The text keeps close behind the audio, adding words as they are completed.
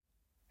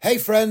Hey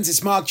friends,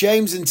 it's Mark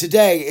James and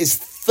today is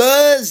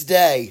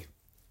Thursday,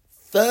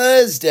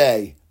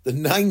 the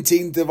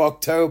 19th of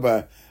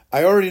October.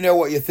 I already know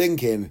what you're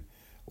thinking.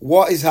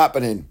 What is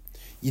happening?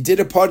 You did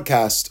a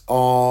podcast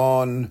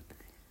on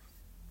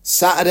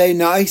Saturday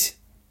night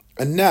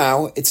and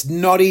now it's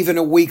not even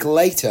a week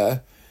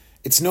later.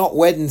 It's not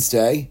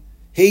Wednesday.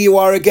 Here you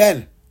are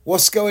again.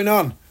 What's going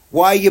on?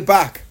 Why are you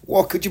back?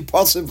 What could you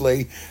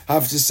possibly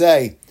have to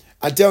say?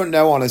 I don't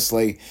know,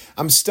 honestly.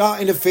 I'm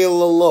starting to feel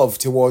the love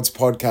towards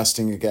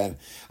podcasting again.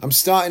 I'm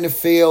starting to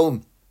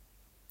feel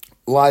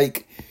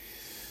like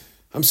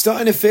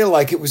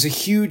it was a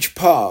huge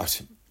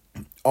part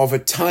of a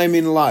time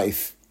in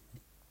life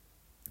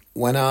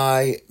when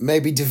I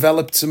maybe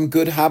developed some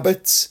good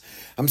habits.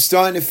 I'm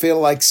starting to feel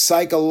like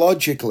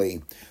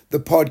psychologically the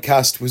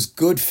podcast was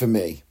good for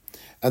me.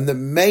 And that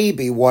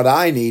maybe what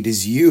I need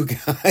is you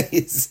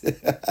guys.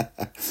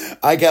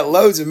 I get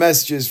loads of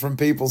messages from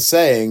people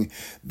saying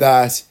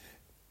that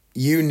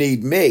you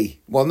need me.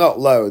 Well, not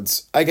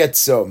loads. I get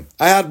some.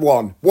 I had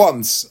one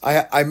once.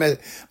 I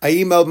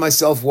emailed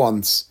myself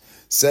once.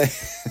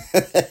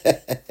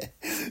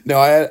 No,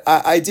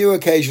 I do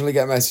occasionally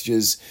get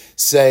messages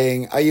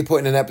saying, are you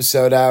putting an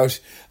episode out?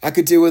 I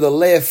could do with a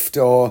lift,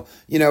 or,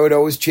 it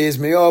always cheers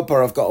me up,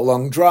 or I've got a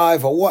long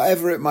drive, or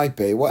whatever it might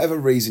be, whatever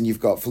reason you've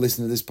got for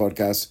listening to this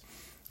podcast.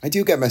 I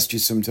do get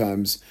messages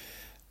sometimes.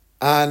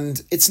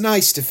 And it's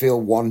nice to feel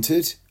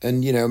wanted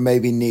and,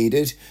 maybe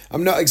needed.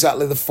 I'm not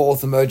exactly the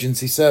fourth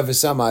emergency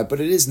service, am I?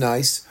 But it is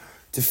nice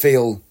to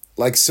feel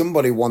like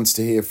somebody wants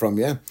to hear from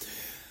you.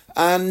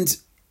 And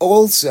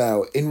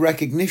also, in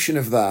recognition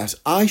of that,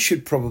 I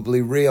should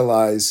probably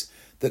realise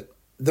that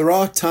there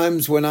are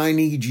times when I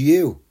need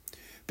you.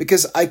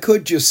 Because I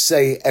could just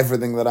say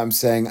everything that I'm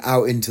saying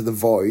out into the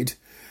void.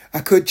 I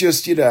could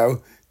just,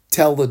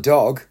 tell the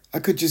dog. I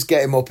could just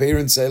get him up here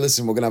and say,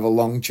 listen, we're going to have a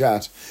long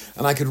chat.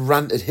 And I could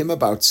rant at him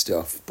about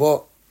stuff.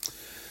 But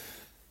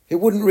it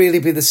wouldn't really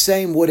be the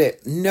same, would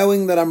it?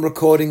 Knowing that I'm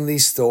recording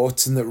these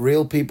thoughts and that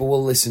real people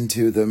will listen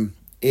to them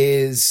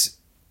is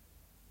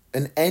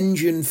an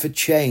engine for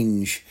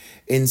change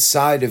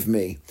inside of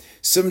me.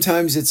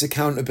 Sometimes it's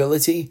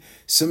accountability.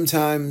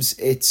 Sometimes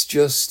it's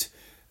just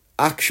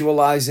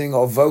actualizing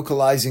or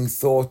vocalizing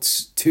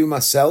thoughts to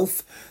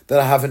myself that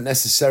I haven't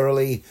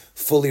necessarily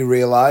fully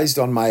realized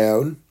on my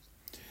own.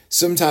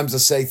 Sometimes I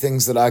say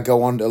things that I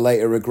go on to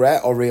later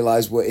regret or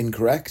realize were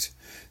incorrect.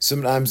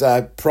 Sometimes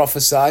I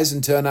prophesize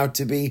and turn out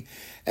to be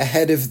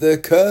ahead of the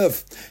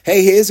curve.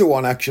 Hey, here's a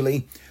one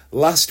actually.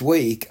 Last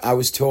week, I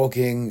was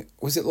talking,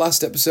 was it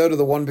last episode or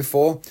the one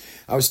before?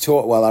 I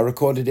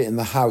recorded it in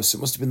the house. It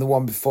must have been the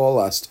one before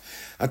last.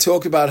 I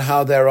talked about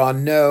how there are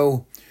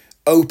no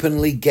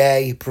openly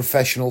gay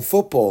professional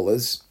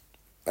footballers,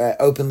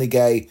 openly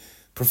gay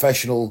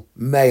professional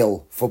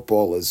male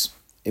footballers.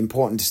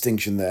 Important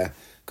distinction there,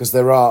 because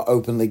there are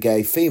openly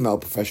gay female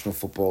professional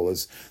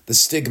footballers. The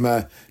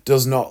stigma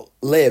does not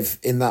live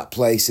in that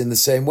place in the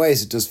same way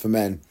as it does for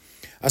men.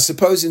 I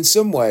suppose in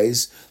some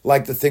ways,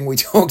 like the thing we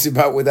talked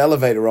about with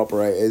elevator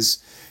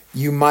operators,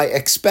 you might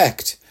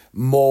expect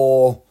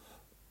more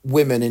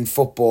women in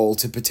football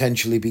to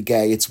potentially be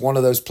gay. It's one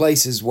of those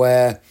places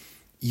where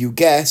you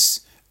guess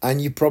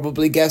and you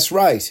probably guess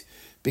right.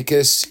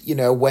 Because,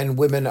 when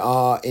women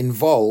are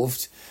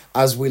involved,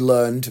 as we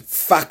learned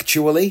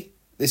factually,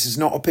 this is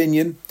not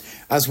opinion,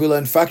 as we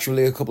learned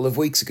factually a couple of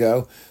weeks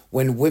ago,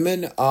 when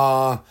women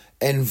are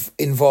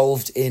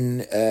involved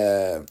in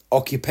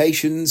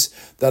occupations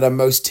that are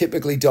most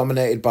typically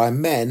dominated by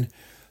men,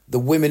 the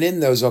women in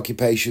those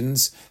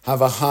occupations have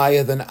a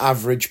higher than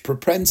average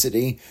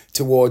propensity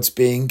towards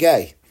being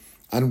gay.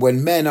 And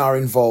when men are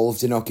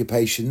involved in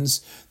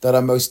occupations that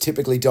are most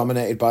typically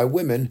dominated by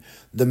women,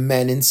 the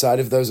men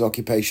inside of those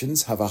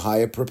occupations have a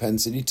higher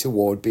propensity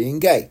toward being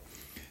gay.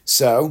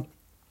 So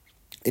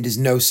it is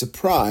no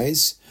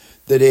surprise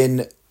that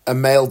in a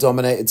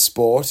male-dominated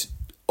sport,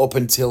 up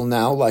until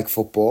now, like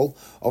football,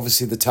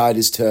 obviously the tide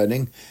is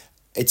turning.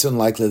 It's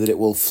unlikely that it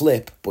will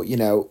flip, but,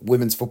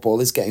 women's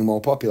football is getting more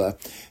popular.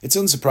 It's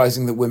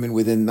unsurprising that women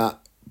within that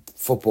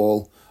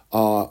football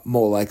are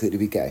more likely to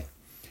be gay.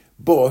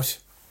 But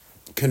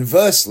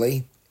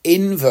conversely,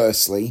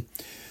 inversely,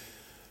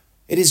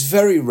 it is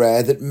very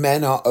rare that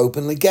men are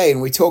openly gay.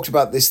 And we talked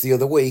about this the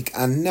other week,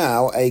 and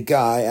now a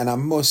guy, and I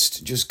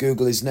must just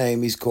Google his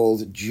name, he's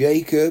called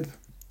Jacob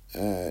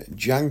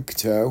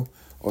Jankto,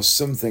 or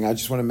something. I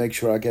just want to make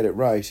sure I get it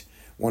right,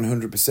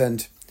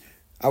 100%.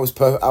 I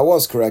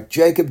was correct.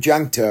 Jacob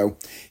Jankto.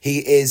 He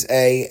is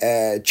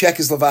a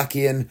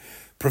Czechoslovakian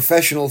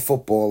professional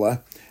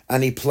footballer,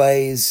 and he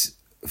plays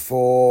in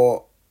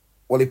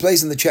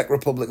the Czech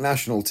Republic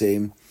national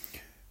team.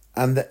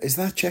 And is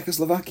that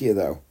Czechoslovakia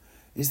though?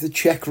 Is the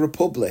Czech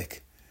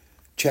Republic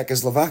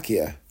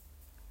Czechoslovakia?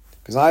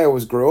 Because I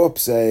always grew up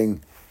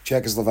saying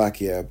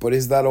Czechoslovakia, but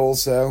is that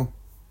also?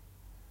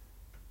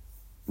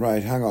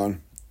 Right, hang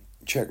on.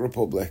 Czech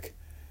Republic.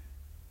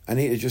 I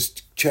need to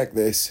just check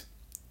this.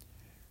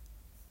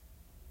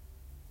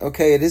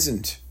 Okay, it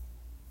isn't.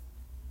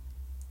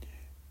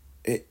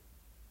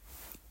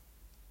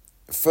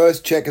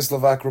 First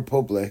Czechoslovak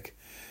Republic.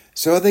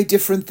 So are they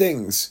different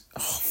things?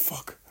 Oh,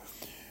 fuck.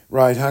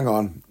 Right, hang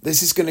on.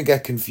 This is going to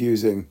get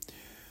confusing.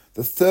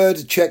 The third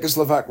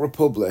Czechoslovak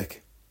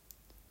Republic.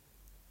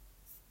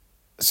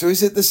 So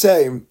is it the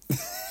same?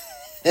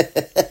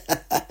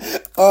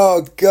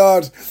 Oh,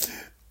 God.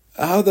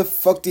 How the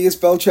fuck do you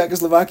spell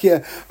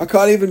Czechoslovakia? I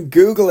can't even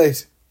Google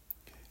it.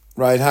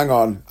 Right, hang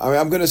on.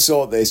 I'm going to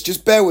sort this.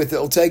 Just bear with it.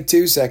 It'll take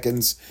 2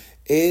 seconds.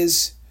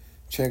 Is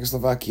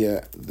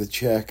Czechoslovakia the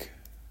Czech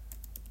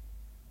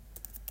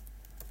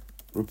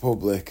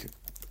Republic?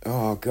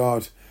 Oh,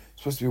 God. It's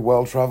supposed to be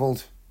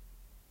well-travelled.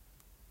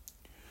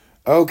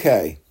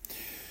 Okay.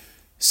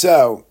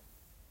 So,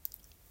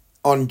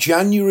 on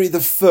January the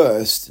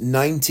 1st,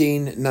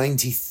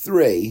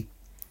 1993,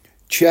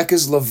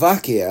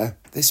 Czechoslovakia,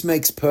 this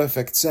makes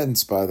perfect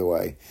sense, by the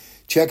way,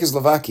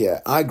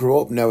 Czechoslovakia, I grew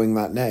up knowing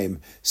that name,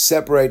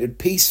 separated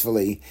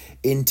peacefully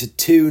into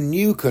 2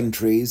 new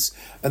countries,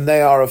 and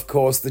they are, of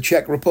course, the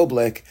Czech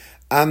Republic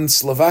and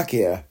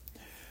Slovakia,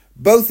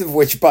 both of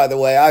which, by the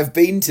way, I've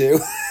been to,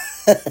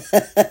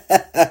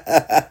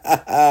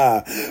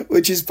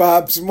 which is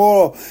perhaps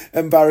more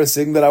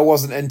embarrassing that I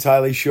wasn't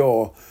entirely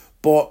sure,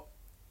 but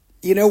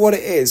you know what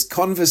it is?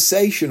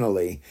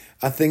 Conversationally,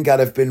 I think I'd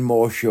have been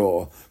more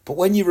sure. But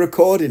when you're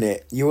recording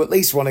it, you at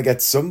least want to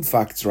get some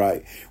facts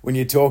right when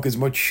you talk as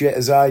much shit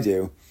as I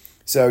do.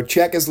 So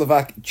Czech and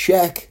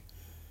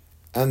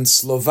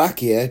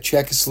Slovakia,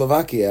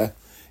 Czechoslovakia,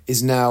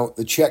 is now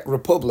the Czech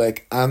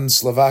Republic and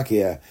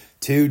Slovakia,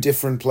 2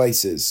 different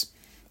places.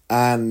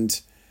 And,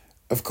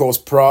 of course,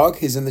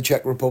 Prague is in the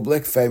Czech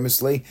Republic,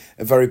 famously,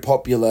 a very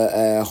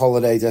popular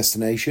holiday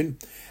destination.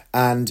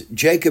 And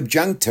Jakub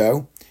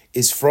Jankto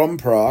is from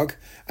Prague,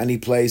 and he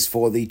plays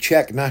for the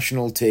Czech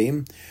national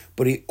team,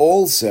 but he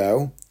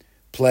also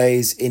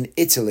plays in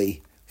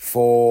Italy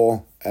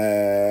for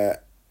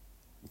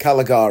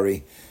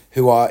Cagliari,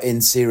 who are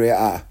in Serie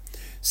A.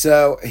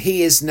 So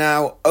he is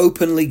now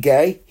openly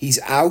gay. He's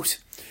out,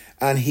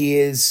 and he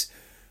is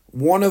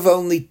one of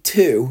only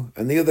 2,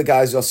 and the other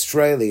guy's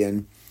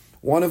Australian,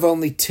 one of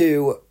only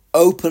 2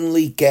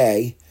 openly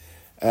gay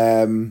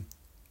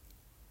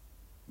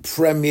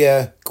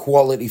Premier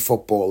quality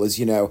footballers,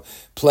 you know,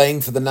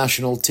 playing for the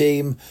national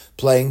team,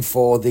 playing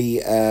for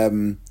the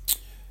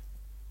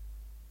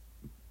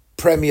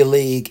Premier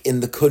League in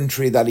the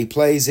country that he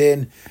plays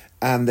in,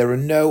 and there are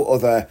no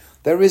other.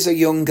 There is a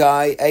young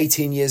guy,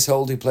 18 years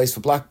old, who plays for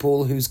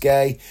Blackpool, who's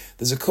gay.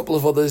 There's a couple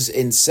of others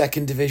in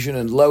second division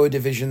and lower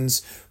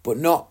divisions, but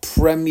not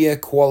Premier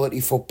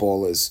quality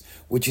footballers,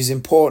 which is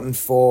important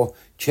for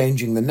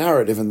changing the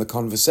narrative and the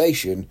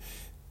conversation,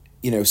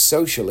 you know,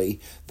 socially,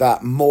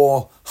 that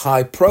more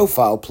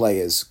high-profile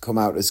players come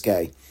out as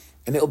gay.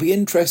 And it'll be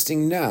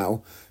interesting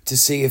now to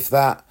see if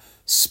that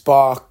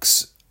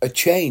sparks a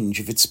change,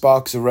 if it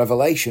sparks a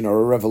revelation or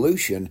a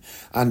revolution,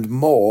 and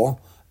more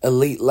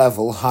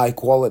elite-level,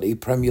 high-quality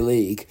Premier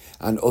League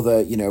and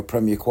other, you know,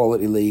 Premier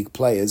Quality League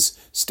players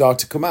start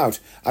to come out.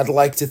 I'd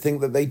like to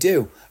think that they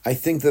do. I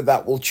think that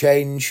that will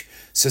change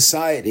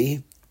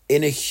society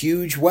in a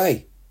huge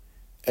way.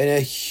 In a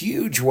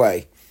huge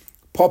way.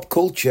 Pop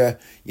culture,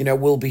 you know,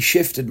 will be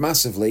shifted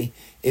massively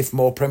if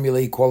more Premier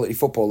League quality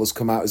footballers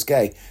come out as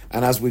gay.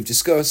 And as we've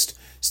discussed,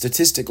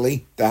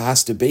 statistically, there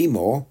has to be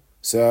more.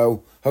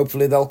 So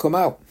hopefully they'll come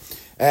out.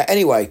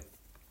 Anyway,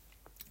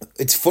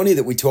 it's funny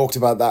that we talked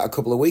about that a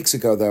couple of weeks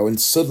ago, though,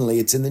 and suddenly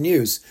it's in the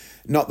news.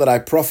 Not that I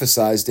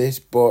prophesized it,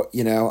 but,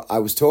 you know, I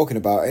was talking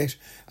about it,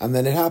 and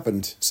then it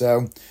happened.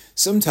 So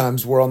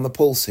sometimes we're on the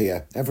pulse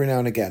here, every now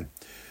and again.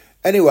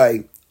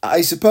 Anyway,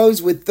 I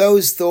suppose with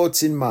those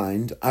thoughts in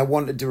mind, I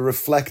wanted to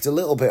reflect a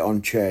little bit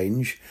on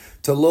change,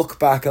 to look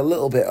back a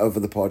little bit over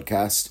the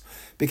podcast,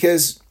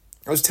 because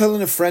I was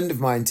telling a friend of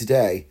mine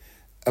today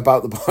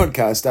about the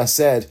podcast.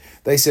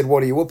 They said,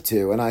 what are you up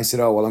to? And I said,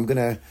 oh, well, I'm going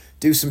to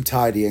do some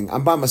tidying.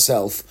 I'm by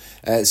myself.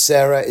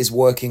 Sarah is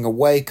working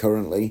away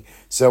currently,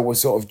 so we're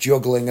sort of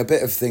juggling a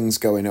bit of things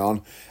going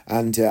on.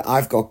 And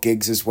I've got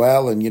gigs as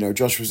well, and, you know,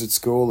 Joshua's at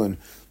school and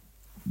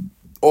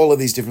all of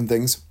these different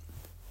things.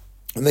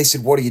 And they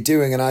said, what are you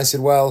doing? And I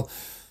said, well,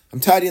 I'm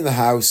tidying the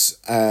house.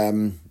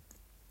 I'm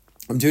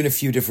doing a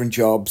few different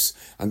jobs.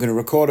 I'm going to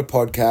record a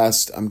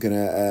podcast. I'm going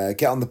to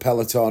get on the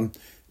Peloton.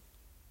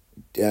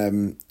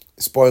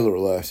 Spoiler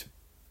alert.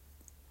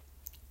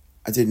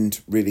 I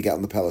didn't really get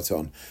on the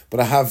Peloton. But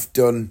I have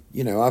done,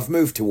 you know, I've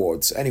moved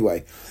towards.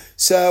 Anyway,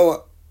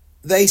 so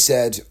they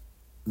said,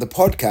 the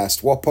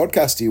podcast, what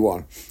podcast are you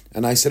on?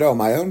 And I said, oh,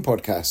 my own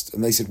podcast.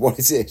 And they said, what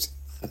is it?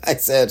 I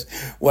said,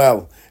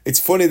 well, it's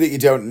funny that you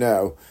don't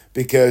know,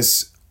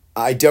 because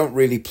I don't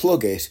really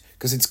plug it,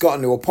 because it's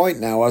gotten to a point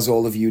now, as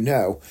all of you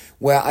know,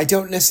 where I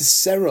don't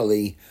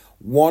necessarily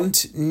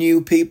want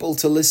new people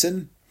to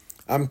listen.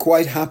 I'm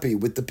quite happy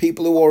with the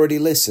people who already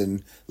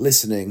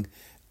listening.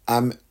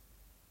 I'm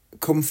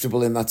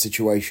comfortable in that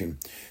situation,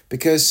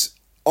 because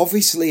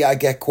obviously I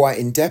get quite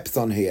in depth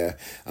on here,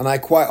 and I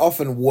quite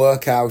often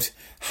work out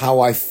how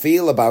I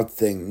feel about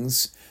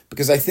things,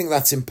 because I think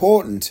that's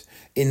important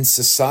in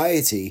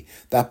society,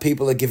 that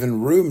people are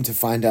given room to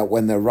find out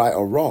when they're right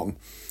or wrong.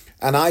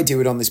 And I do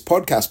it on this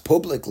podcast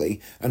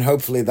publicly, and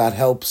hopefully that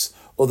helps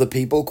other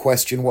people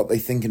question what they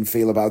think and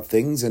feel about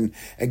things and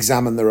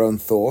examine their own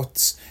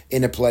thoughts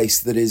in a place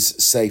that is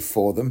safe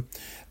for them.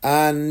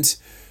 And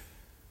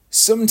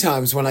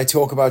sometimes when I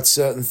talk about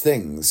certain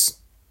things,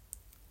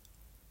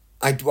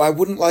 I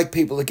wouldn't like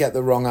people to get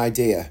the wrong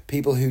idea.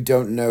 People who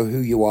don't know who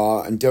you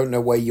are and don't know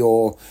where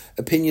your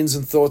opinions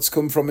and thoughts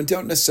come from and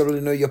don't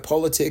necessarily know your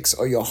politics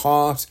or your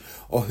heart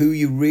or who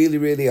you really,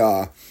 really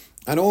are.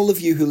 And all of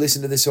you who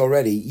listen to this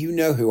already, you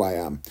know who I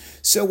am.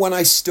 So when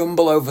I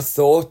stumble over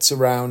thoughts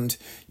around,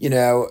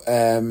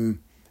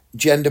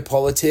 gender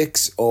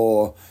politics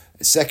or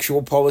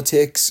sexual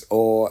politics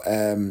or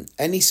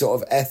any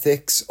sort of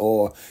ethics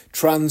or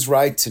trans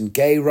rights and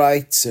gay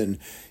rights and,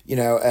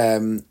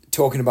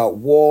 talking about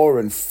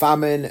war and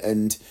famine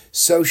and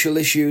social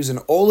issues and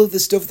all of the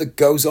stuff that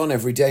goes on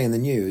every day in the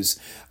news,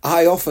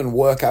 I often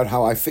work out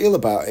how I feel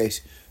about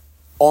it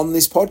on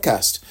this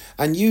podcast.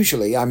 And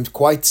usually I'm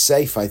quite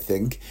safe, I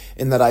think,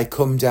 in that I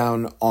come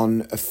down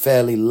on a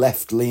fairly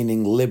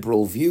left-leaning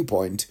liberal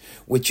viewpoint,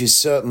 which is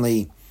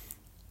certainly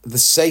the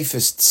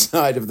safest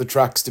side of the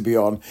tracks to be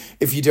on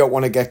if you don't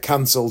want to get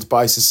cancelled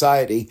by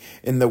society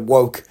in the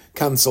woke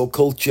cancel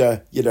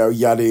culture, yada,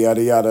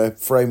 yada, yada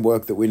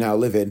framework that we now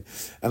live in.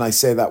 And I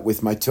say that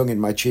with my tongue in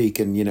my cheek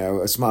and,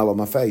 a smile on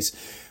my face.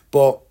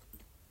 But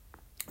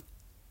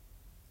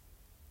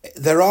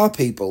there are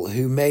people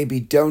who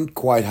maybe don't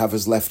quite have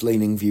as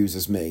left-leaning views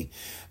as me.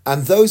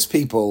 And those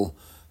people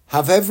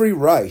have every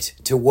right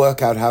to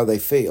work out how they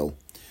feel.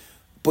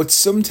 But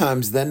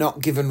sometimes they're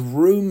not given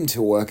room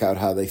to work out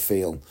how they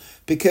feel.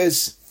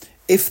 Because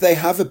if they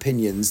have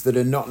opinions that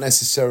are not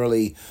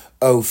necessarily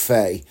au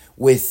fait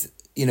with,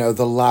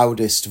 the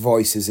loudest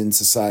voices in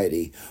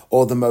society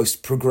or the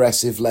most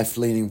progressive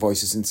left-leaning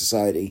voices in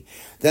society,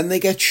 then they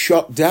get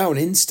shot down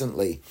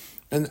instantly.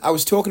 And I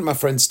was talking to my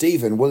friend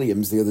Stephen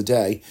Williams the other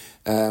day,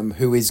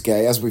 who is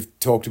gay, as we've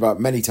talked about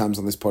many times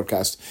on this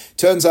podcast.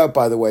 Turns out,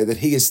 by the way, that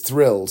he is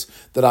thrilled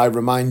that I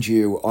remind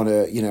you on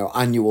a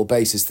annual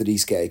basis that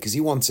he's gay, because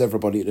he wants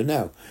everybody to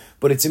know.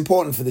 But it's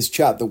important for this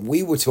chat that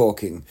we were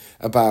talking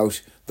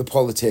about the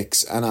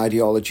politics and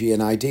ideology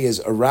and ideas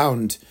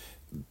around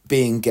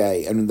being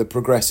gay and the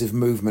progressive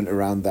movement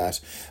around that,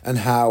 and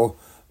how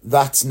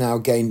that's now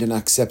gained an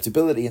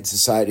acceptability in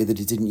society that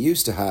it didn't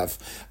used to have.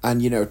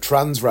 And,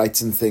 trans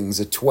rights and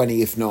things are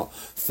 20, if not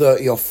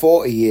 30 or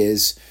 40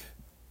 years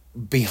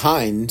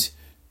behind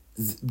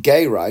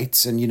gay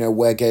rights and,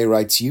 where gay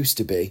rights used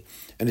to be.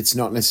 And it's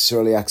not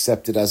necessarily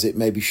accepted as it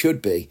maybe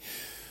should be.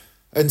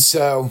 And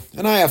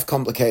I have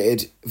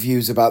complicated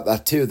views about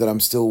that too, that I'm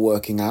still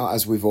working out,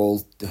 as we've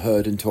all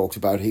heard and talked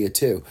about here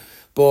too.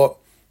 But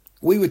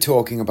we were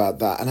talking about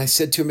that, and I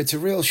said to him, it's a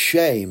real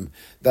shame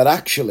that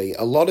actually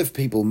a lot of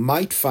people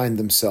might find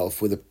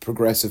themselves with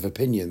progressive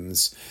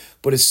opinions,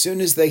 but as soon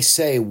as they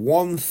say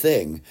one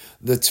thing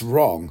that's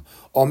wrong,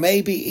 or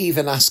maybe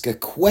even ask a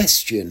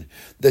question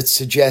that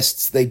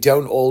suggests they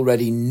don't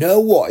already know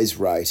what is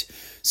right,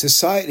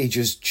 society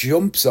just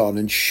jumps on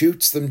and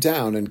shoots them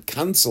down and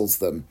cancels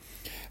them.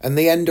 And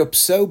they end up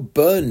so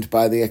burned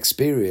by the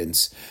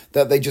experience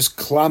that they just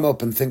clam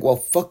up and think, well,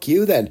 fuck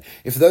you then.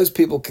 If those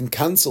people can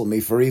cancel me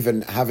for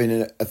even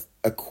having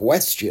a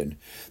question,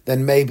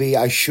 then maybe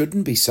I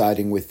shouldn't be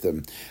siding with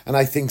them. And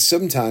I think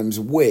sometimes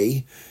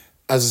we,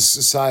 as a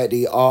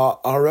society, are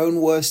our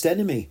own worst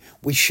enemy.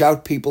 We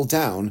shout people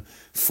down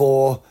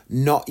for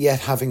not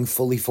yet having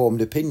fully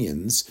formed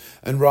opinions,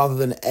 and rather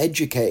than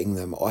educating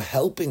them or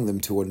helping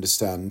them to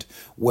understand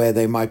where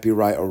they might be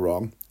right or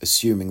wrong,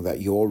 assuming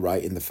that you're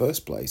right in the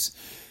first place,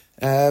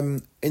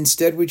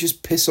 instead we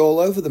just piss all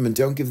over them and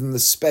don't give them the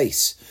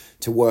space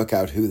to work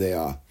out who they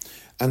are.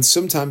 And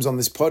sometimes on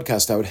this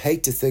podcast, I would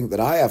hate to think that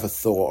I have a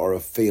thought or a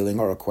feeling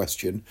or a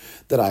question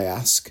that I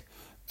ask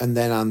and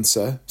then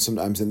answer,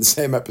 sometimes in the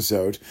same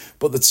episode,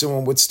 but that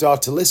someone would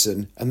start to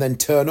listen and then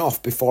turn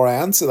off before I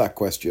answer that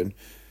question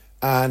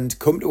and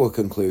come to a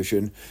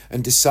conclusion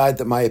and decide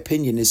that my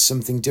opinion is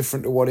something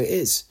different to what it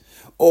is,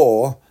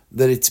 or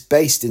that it's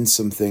based in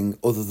something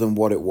other than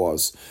what it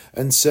was.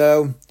 And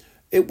so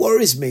it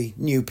worries me,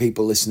 new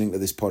people listening to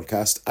this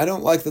podcast. I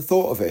don't like the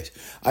thought of it.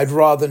 I'd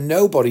rather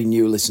nobody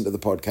new listen to the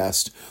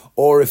podcast,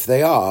 or if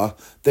they are,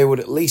 they would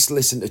at least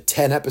listen to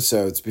 10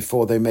 episodes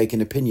before they make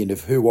an opinion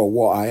of who or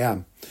what I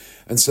am.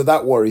 And so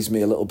that worries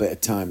me a little bit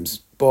at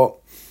times. But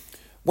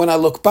when I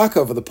look back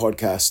over the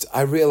podcast,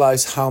 I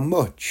realise how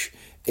much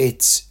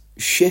it's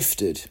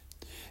shifted,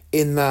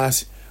 in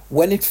that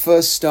when it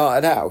first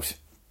started out,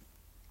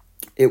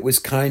 it was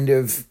kind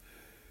of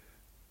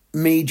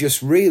me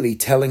just really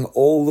telling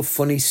all the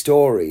funny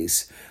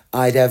stories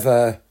I'd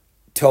ever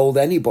told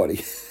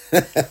anybody.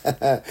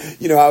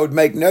 I would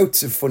make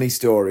notes of funny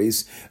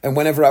stories, and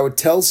whenever I would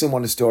tell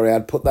someone a story,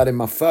 I'd put that in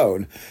my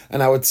phone,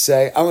 and I would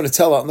say, I want to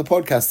tell that on the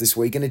podcast this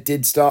week, and it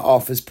did start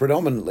off as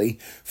predominantly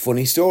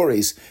funny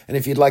stories. And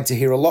if you'd like to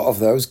hear a lot of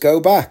those, go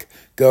back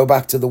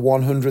to the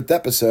 100th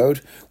episode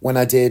when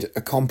I did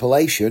a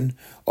compilation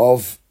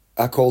of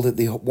I called it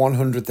the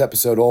 100th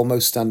episode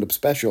Almost Stand-Up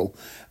Special,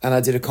 and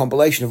I did a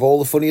compilation of all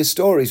the funniest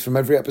stories from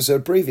every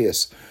episode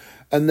previous.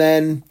 And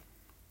then,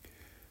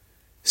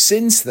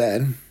 since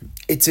then,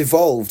 it's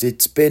evolved.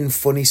 It's been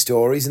funny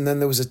stories, and then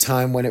there was a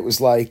time when it was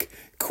like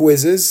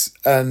quizzes,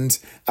 and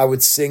I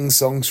would sing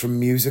songs from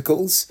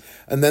musicals.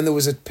 And then there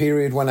was a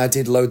period when I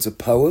did loads of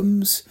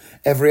poems.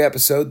 Every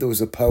episode there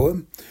was a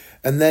poem.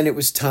 And then it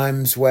was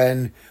times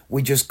when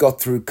we just got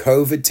through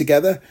COVID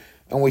together,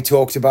 and we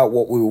talked about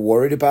what we were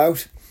worried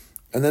about.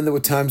 And then there were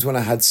times when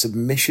I had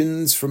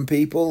submissions from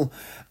people.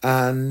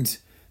 And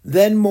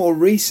then more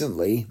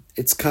recently,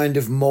 it's kind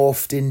of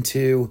morphed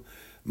into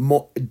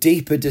more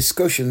deeper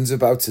discussions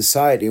about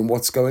society and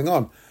what's going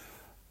on.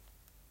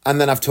 And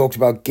then I've talked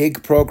about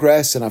gig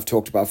progress, and I've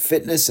talked about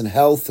fitness and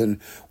health and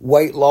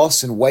weight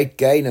loss and weight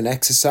gain and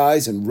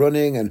exercise and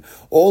running and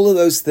all of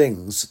those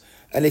things.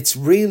 And it's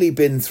really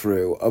been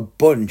through a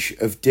bunch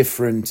of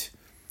different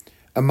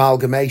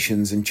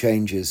amalgamations and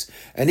changes.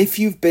 And if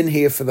you've been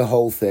here for the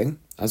whole thing,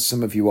 as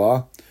some of you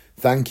are,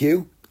 thank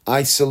you.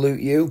 I salute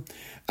you.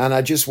 And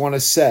I just want to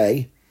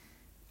say,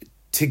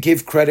 to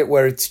give credit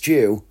where it's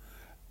due,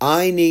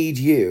 I need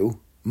you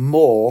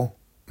more,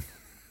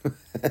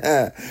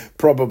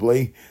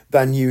 probably,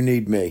 than you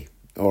need me.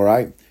 All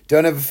right?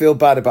 Don't ever feel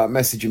bad about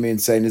messaging me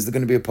and saying, is there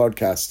going to be a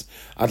podcast?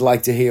 I'd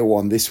like to hear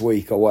one this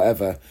week or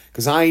whatever.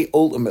 Because I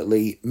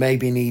ultimately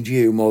maybe need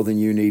you more than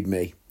you need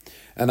me.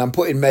 And I'm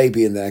putting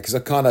maybe in there because I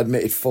can't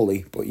admit it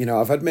fully. But,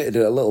 I've admitted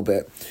it a little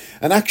bit.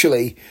 And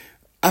actually,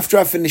 after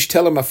I finished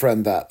telling my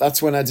friend that,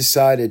 that's when I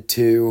decided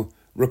to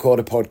record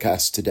a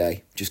podcast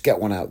today. Just get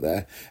one out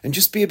there. And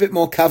just be a bit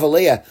more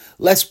cavalier.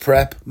 Less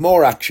prep,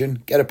 more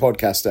action, get a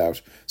podcast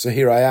out. So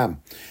here I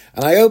am.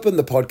 And I opened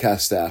the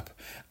podcast app,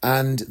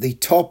 and the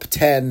top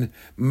 10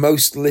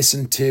 most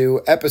listened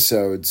to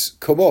episodes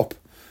come up.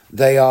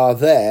 They are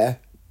there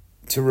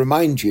to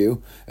remind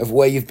you of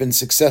where you've been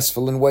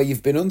successful and where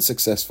you've been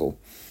unsuccessful.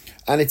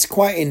 And it's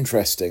quite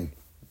interesting.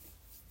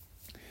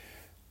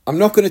 I'm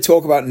not going to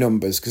talk about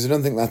numbers because I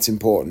don't think that's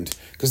important,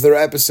 because there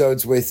are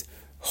episodes with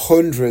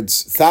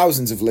hundreds,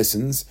 thousands of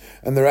listens,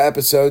 and there are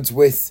episodes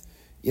with,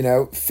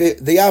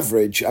 the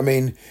average. I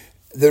mean,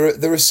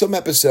 there are some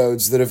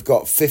episodes that have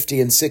got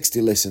 50 and 60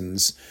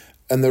 listens,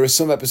 and there are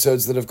some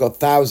episodes that have got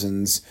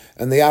thousands,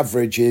 and the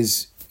average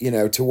is,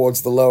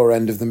 towards the lower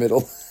end of the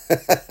middle.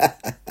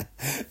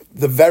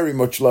 The very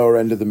much lower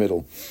end of the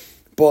middle.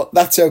 But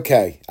that's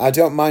okay. I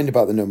don't mind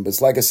about the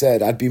numbers. Like I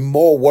said, I'd be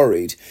more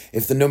worried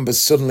if the numbers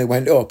suddenly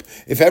went up.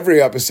 If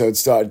every episode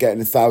started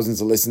getting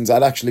thousands of listens,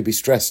 I'd actually be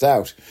stressed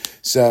out.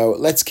 So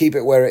let's keep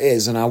it where it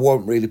is, and I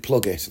won't really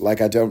plug it,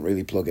 like I don't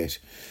really plug it.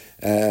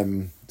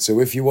 So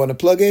if you want to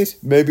plug it,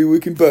 maybe we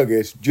can bug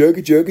it. Jug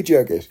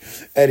it.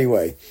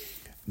 Anyway,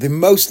 the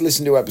most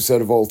listened to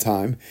episode of all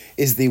time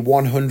is the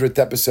 100th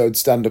episode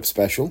stand-up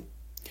special.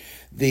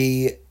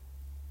 The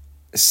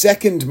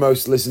second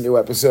most listened to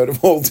episode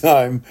of all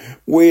time,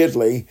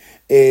 weirdly,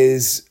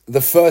 is the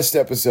first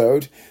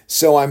episode,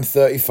 So I'm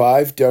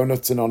 35,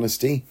 Donuts and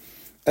Honesty.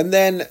 And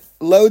then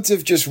loads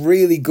of just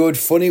really good,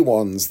 funny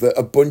ones that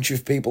a bunch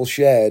of people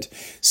shared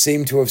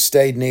seem to have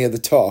stayed near the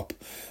top.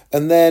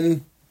 And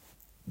then,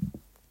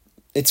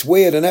 it's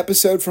weird, an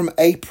episode from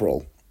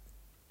April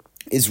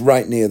is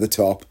right near the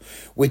top,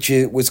 which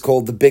was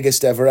called The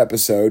Biggest Ever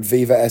Episode,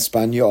 Viva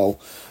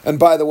Espanol. And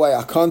by the way,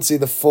 I can't see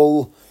the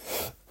full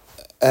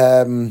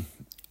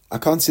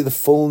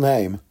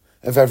name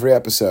of every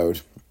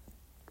episode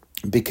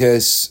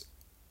because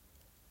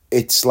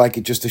it's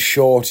like just a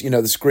short,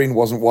 the screen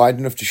wasn't wide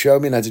enough to show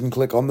me and I didn't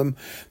click on them.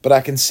 But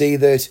I can see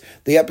that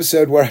the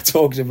episode where I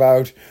talked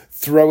about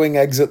throwing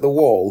eggs at the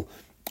wall,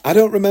 I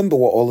don't remember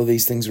what all of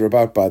these things are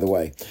about, by the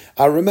way.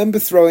 I remember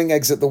throwing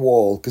eggs at the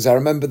wall because I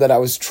remember that I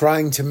was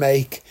trying to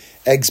make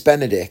Eggs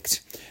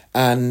Benedict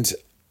and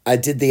I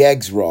did the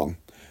eggs wrong.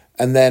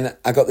 And then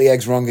I got the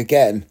eggs wrong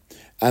again.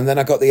 And then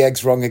I got the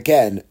eggs wrong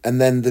again.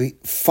 And then the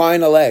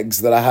final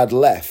eggs that I had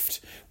left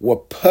were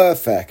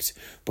perfect.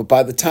 But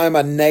by the time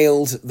I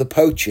nailed the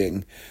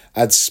poaching,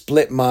 I'd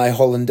split my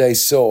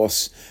hollandaise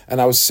sauce. And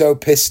I was so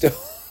pissed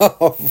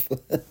off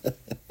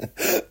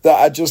that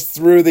I just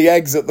threw the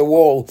eggs at the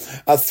wall.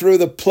 I threw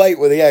the plate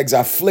with the eggs.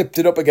 I flipped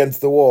it up against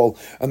the wall.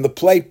 And the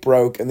plate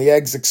broke and the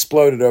eggs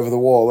exploded over the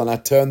wall. And I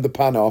turned the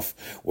pan off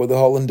with the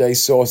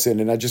hollandaise sauce in.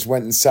 And I just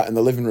went and sat in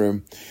the living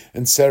room.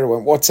 And Sarah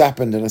went, "What's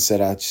happened?" And I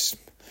said,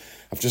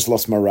 I've just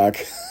lost my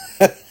rag.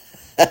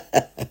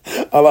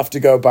 I'll have to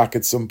go back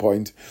at some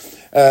point.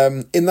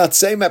 In that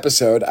same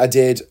episode, I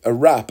did a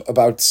rap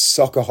about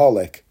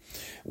Soccerholic,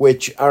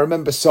 which I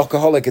remember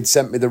Soccerholic had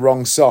sent me the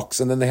wrong socks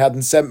and then they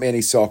hadn't sent me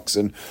any socks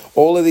and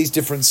all of these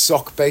different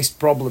sock-based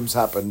problems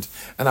happened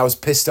and I was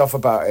pissed off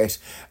about it.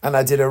 And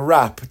I did a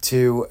rap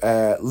to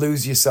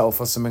Lose Yourself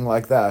or something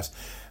like that.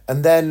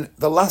 And then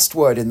the last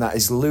word in that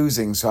is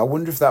losing. So I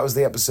wonder if that was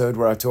the episode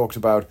where I talked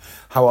about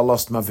how I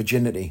lost my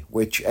virginity,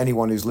 which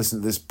anyone who's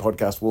listened to this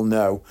podcast will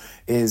know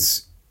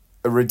is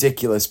a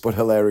ridiculous but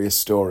hilarious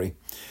story.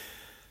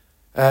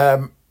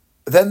 The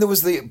Then there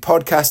was the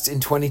podcast in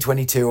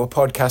 2022, a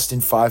podcast in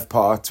 5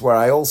 parts, where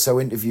I also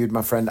interviewed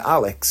my friend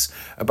Alex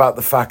about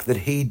the fact that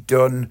he'd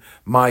done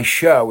my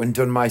show and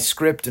done my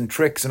script and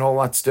tricks and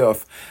all that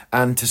stuff,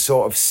 and to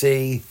sort of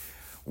see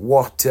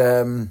what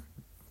his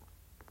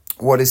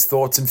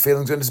thoughts and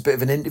feelings were. It was a bit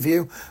of an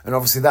interview, and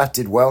obviously that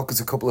did well because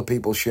a couple of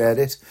people shared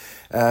it.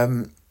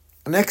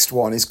 Next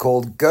one is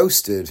called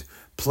Ghosted,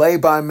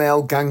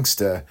 Play-by-Mail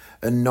Gangster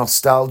and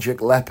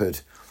Nostalgic Leopard.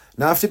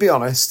 Now, I have to be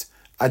honest,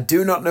 I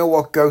do not know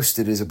what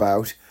Ghosted is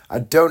about. I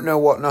don't know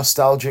what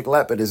Nostalgic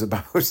Leopard is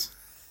about.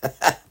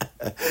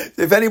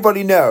 If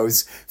anybody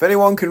knows, if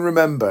anyone can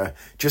remember,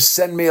 just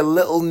send me a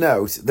little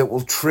note that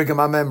will trigger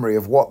my memory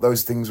of what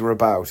those things were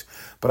about.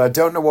 But I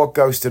don't know what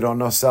Ghosted or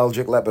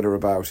Nostalgic Leopard are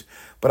about.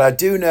 But I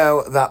do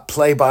know that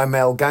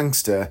Play-by-Mail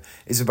Gangster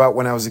is about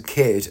when I was a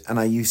kid and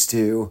I used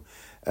to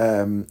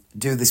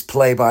do this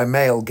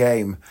play-by-mail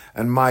game,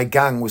 and my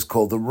gang was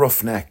called the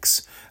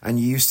Roughnecks, and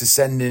you used to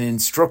send in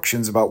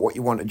instructions about what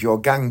you wanted your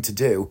gang to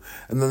do,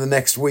 and then the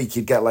next week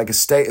you'd get like a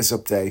status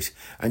update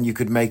and you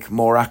could make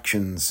more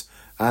actions.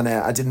 And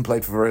I didn't play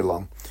it for very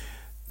long.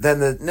 Then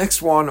the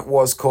next one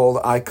was called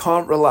I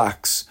Can't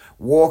Relax,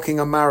 Walking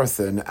a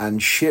Marathon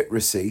and Shit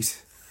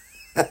Receipt.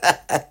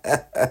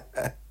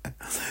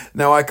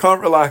 Now, I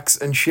Can't Relax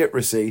and Shit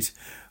Receipt,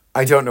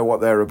 I don't know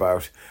what they're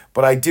about,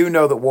 but I do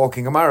know that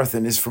walking a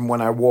marathon is from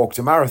when I walked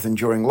a marathon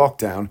during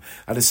lockdown.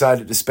 I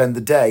decided to spend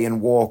the day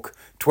and walk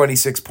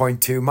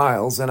 26.2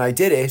 miles, and I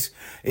did it.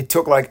 It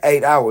took like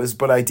 8 hours,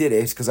 but I did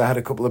it because I had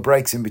a couple of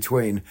breaks in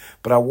between,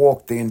 but I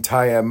walked the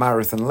entire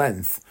marathon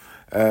length,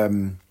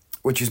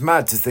 which is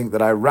mad to think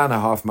that I ran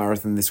a half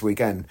marathon this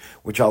weekend,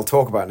 which I'll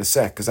talk about in a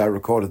sec because I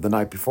recorded the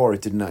night before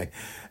it, didn't I?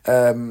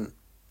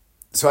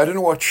 So I don't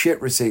know what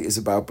Shit Receipt is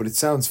about, but it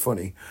sounds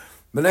funny.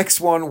 The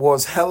next one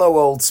was Hello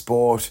Old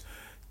Sport,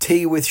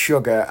 Tea with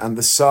Sugar, and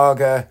the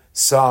Saga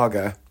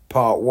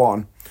Part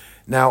 1.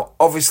 Now,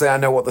 obviously I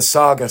know what the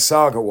Saga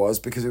was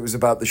because it was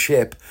about the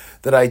ship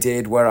that I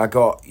did where I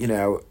got,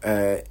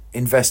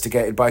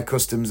 investigated by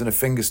customs and a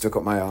finger stuck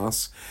up my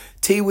arse.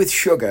 Tea with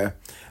Sugar,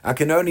 I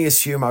can only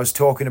assume I was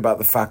talking about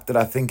the fact that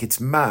I think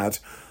it's mad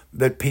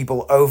that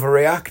people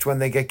overreact when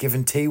they get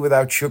given tea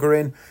without sugar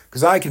in,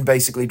 because I can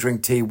basically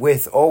drink tea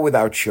with or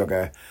without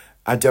sugar.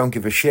 I don't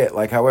give a shit,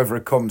 like however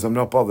it comes, I'm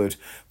not bothered.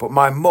 But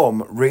my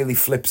mum really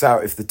flips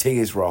out if the tea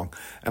is wrong,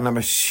 and I'm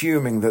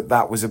assuming that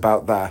that was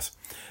about that.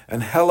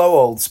 And Hello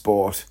Old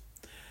Sport,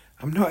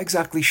 I'm not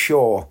exactly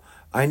sure.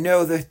 I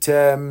know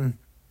that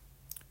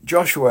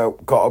Joshua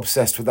got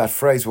obsessed with that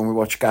phrase when we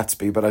watched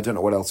Gatsby, but I don't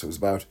know what else it was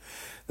about.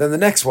 Then the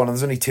next one, and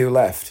there's only 2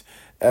 left,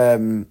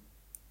 7th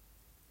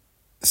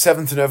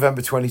of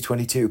November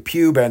 2022,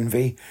 Pube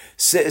Envy,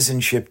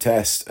 Citizenship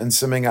Test, and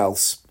something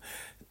else.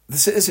 The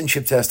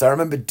citizenship test, I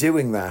remember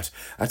doing that.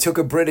 I took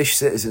a British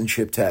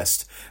citizenship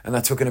test and I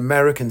took an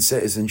American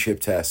citizenship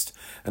test,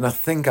 and I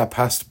think I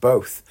passed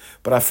both,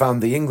 but I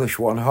found the English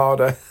one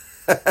harder.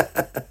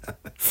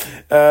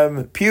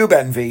 Pube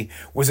Envy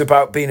was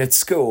about being at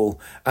school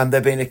and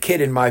there being a kid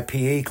in my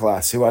PE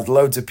class who had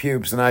loads of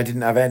pubes and I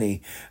didn't have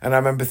any, and I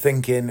remember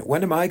thinking,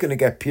 when am I going to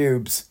get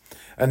pubes?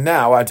 And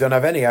now I don't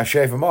have any, I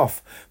shave them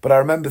off, but I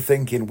remember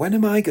thinking, when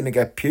am I going to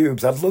get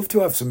pubes? I'd love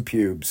to have some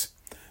pubes.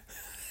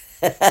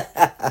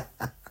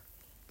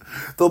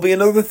 There'll be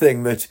another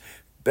thing that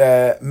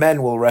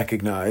men will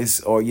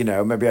recognise, or,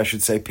 maybe I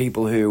should say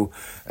people who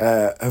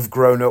have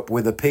grown up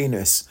with a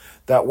penis,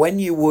 that when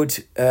you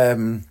would, how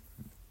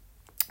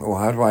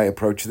do I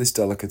approach this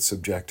delicate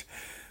subject?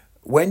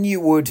 When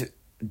you would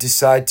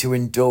decide to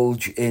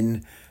indulge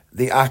in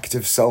the act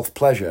of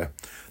self-pleasure,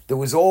 there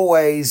was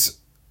always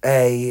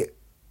the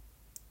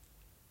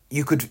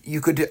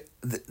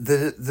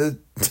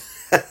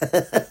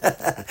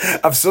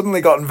I've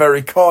suddenly gotten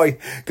very coy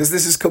because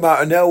this has come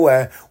out of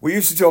nowhere. We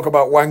used to talk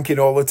about wanking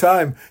all the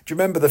time. Do you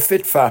remember the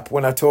FitFap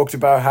when I talked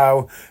about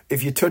how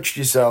if you touched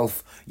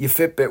yourself, your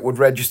Fitbit would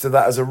register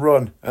that as a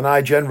run, and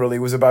I generally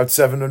was about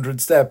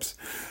 700 steps.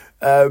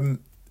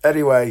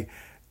 Anyway,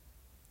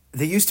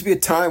 there used to be a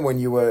time when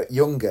you were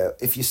younger,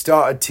 if you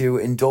started to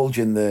indulge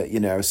in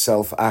the,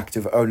 self-act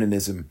of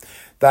onanism,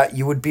 that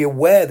you would be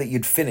aware that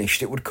you'd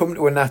finished. It would come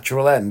to a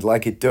natural end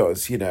like it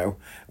does,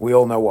 We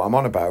all know what I'm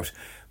on about.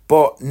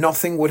 But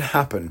nothing would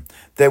happen.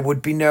 There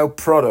would be no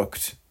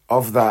product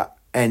of that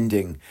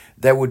ending.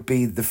 There would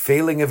be the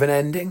feeling of an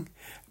ending,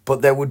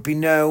 but there would be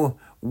no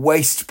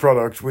waste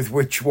product with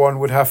which one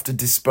would have to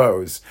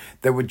dispose.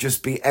 There would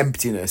just be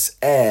emptiness,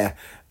 air,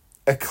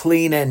 a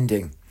clean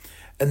ending.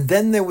 And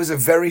then there was a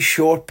very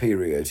short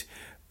period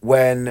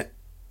when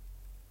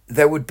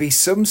there would be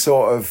some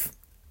sort of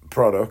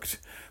product,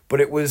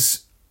 but it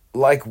was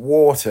like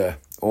water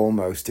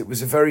almost. It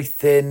was a very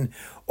thin,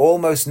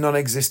 almost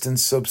non-existent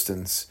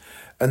substance.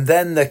 And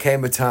then there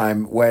came a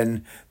time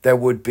when there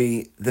would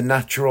be the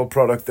natural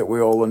product that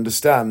we all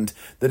understand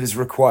that is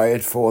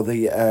required for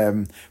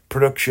the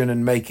production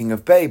and making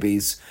of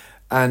babies.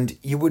 And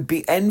you would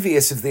be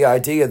envious of the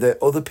idea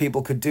that other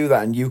people could do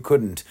that and you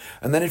couldn't.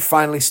 And then it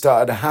finally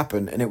started to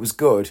happen and it was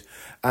good.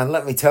 And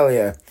let me tell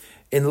you,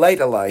 in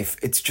later life,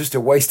 it's just a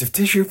waste of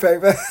tissue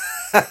paper.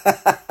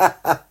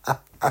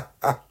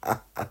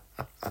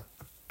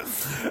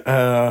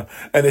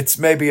 And it's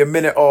maybe a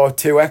minute or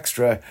two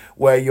extra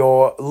where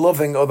your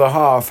loving other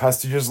half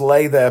has to just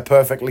lay there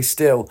perfectly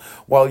still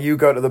while you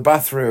go to the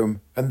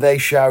bathroom and they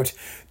shout,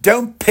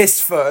 "Don't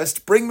piss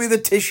first, bring me the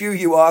tissue,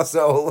 you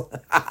arsehole."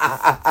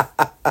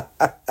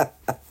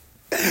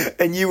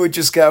 And you would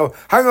just go,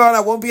 "Hang on, I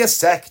won't be a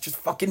sec, just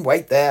fucking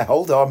wait there,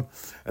 hold on."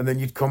 And then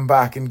you'd come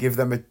back and give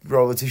them a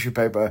roll of tissue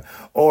paper.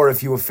 Or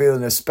if you were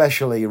feeling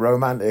especially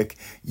romantic,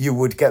 you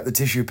would get the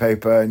tissue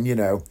paper and,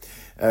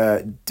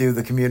 do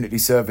the community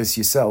service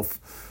yourself.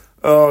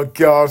 Oh,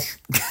 God.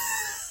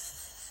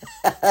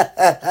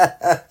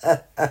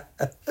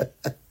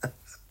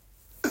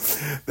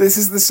 This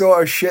is the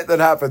sort of shit that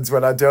happens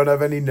when I don't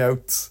have any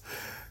notes.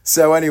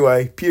 So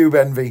anyway, pube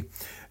envy.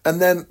 And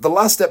then the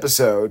last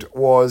episode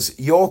was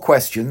your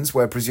questions,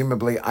 where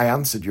presumably I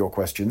answered your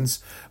questions.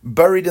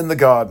 Buried in the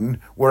Garden,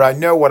 where I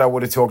know what I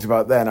would have talked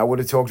about then. I would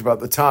have talked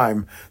about the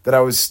time that I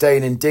was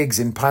staying in digs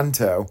in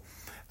Panto,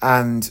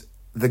 and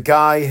the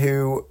guy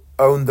who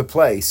owned the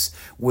place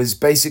was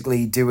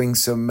basically doing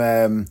some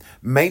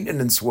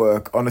maintenance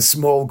work on a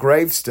small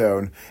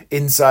gravestone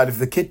inside of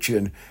the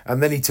kitchen.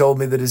 And then he told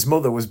me that his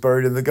mother was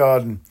buried in the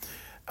garden.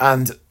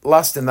 And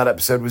last in that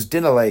episode was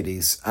Dinner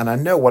Ladies. And I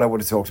know what I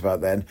would have talked about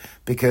then,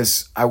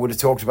 because I would have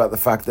talked about the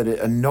fact that it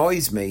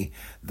annoys me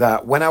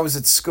that when I was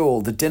at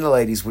school, the dinner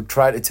ladies would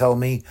try to tell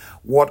me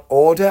what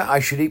order I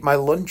should eat my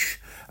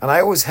lunch. And I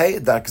always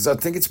hated that because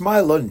I'd think it's my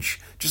lunch.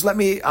 Just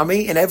I'm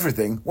eating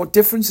everything. What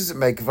difference does it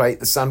make if I eat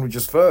the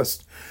sandwiches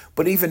first?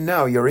 But even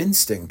now, your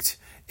instinct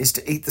is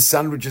to eat the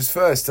sandwiches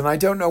first. And I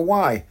don't know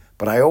why,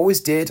 but I always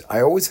did, I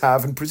always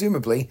have, and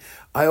presumably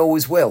I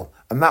always will.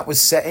 And that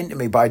was set into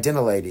me by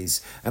dinner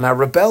ladies. And I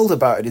rebelled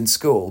about it in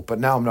school, but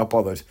now I'm not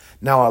bothered.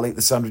 Now I'll eat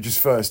the sandwiches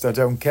first, I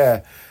don't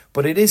care.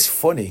 But it is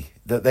funny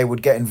that they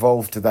would get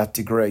involved to that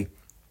degree.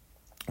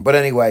 But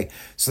anyway,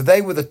 so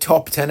they were the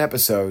top 10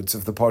 episodes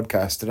of the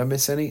podcast. Did I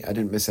miss any? I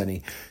didn't miss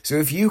any. So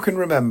if you can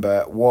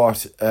remember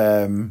what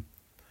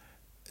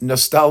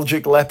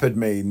nostalgic leopard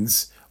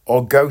means,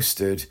 or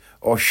ghosted,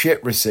 or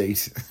shit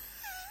receipt,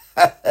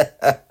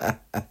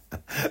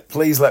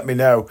 please let me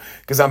know,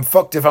 because I'm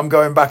fucked if I'm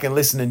going back and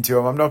listening to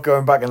them. I'm not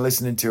going back and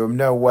listening to them,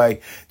 no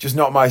way. Just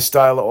not my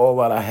style at all,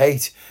 and I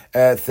hate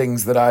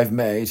things that I've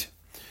made.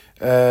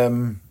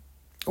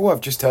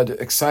 I've just had an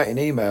exciting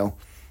email.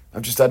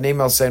 I've just had an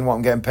email saying what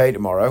I'm getting paid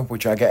tomorrow,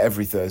 which I get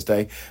every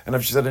Thursday. And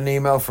I've just had an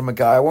email from a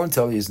guy, I won't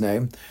tell you his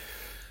name,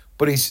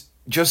 but he's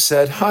just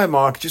said, "Hi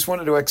Mark, just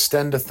wanted to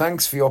extend a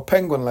thanks for your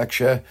penguin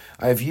lecture.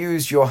 I have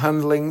used your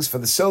handlings for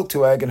the silk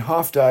to egg and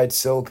half-dyed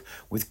silk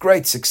with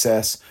great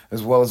success,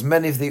 as well as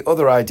many of the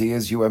other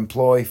ideas you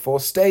employ for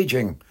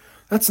staging."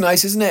 That's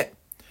nice, isn't it?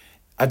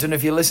 I don't know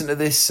if you listen to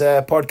this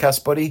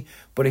podcast, buddy,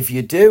 but if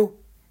you do,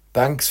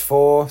 thanks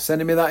for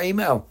sending me that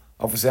email.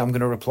 Obviously, I'm going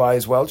to reply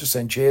as well, just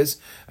saying cheers,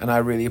 and I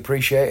really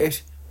appreciate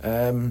it.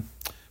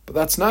 But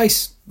that's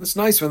nice. That's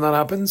nice when that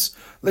happens.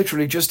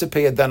 Literally just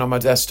appeared then on my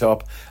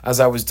desktop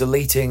as I was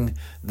deleting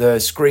the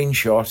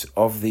screenshot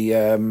of the...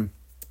 and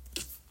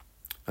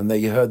there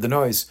you heard the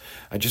noise.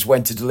 I just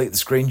went to delete the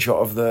screenshot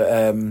of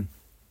the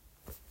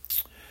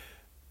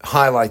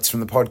highlights from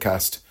the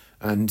podcast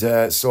and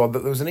saw that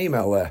there was an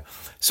email there.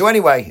 So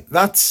anyway,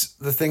 that's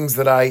the things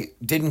that I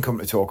didn't come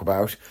to talk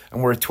about,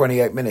 and we're at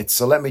 28 minutes.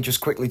 So let me just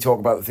quickly talk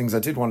about the things I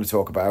did want to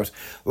talk about.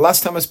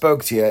 Last time I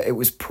spoke to you, it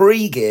was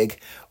pre-gig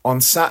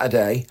on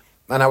Saturday,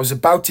 and I was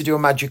about to do a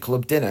Magic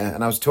Club dinner,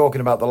 and I was talking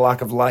about the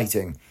lack of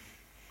lighting.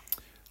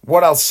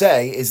 What I'll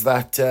say is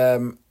that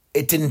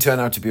it didn't turn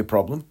out to be a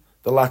problem.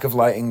 The lack of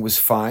lighting was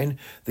fine.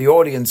 The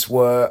audience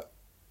were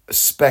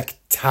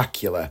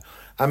spectacular.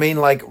 I mean,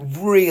 like,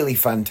 really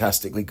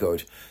fantastically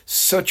good.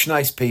 Such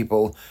nice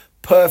people.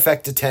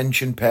 Perfect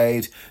attention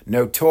paid.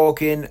 No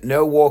talking,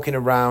 no walking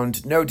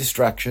around, no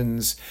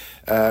distractions.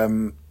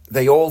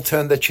 They all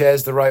turned their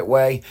chairs the right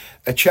way.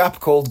 A chap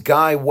called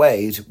Guy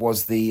Wade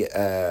was the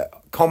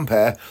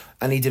compere,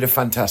 and he did a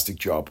fantastic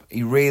job.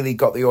 He really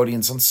got the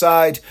audience on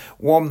side,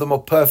 warmed them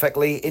up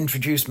perfectly,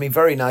 introduced me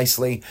very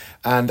nicely,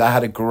 and I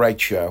had a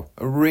great show.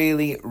 A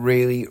really,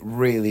 really,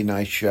 really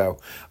nice show.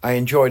 I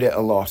enjoyed it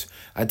a lot.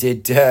 I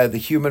did the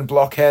human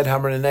blockhead,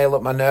 hammering a nail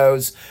up my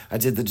nose. I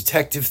did the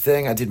detective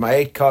thing. I did my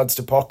 8 cards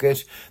to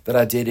pocket that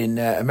I did in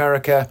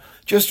America.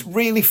 Just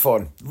really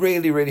fun.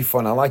 Really, really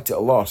fun. I liked it a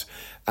lot.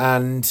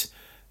 And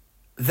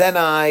then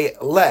I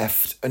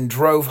left and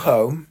drove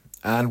home.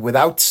 And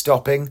without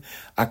stopping,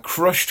 I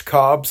crushed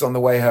carbs on the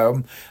way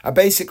home. I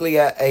basically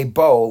ate a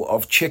bowl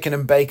of chicken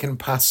and bacon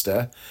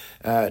pasta,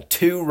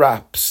 2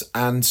 wraps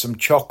and some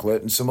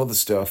chocolate and some other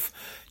stuff,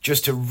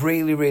 just to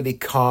really, really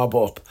carb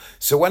up.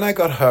 So when I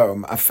got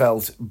home, I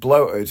felt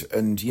bloated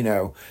and,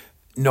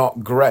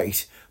 not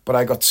great. But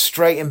I got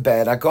straight in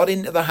bed. I got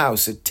into the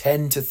house at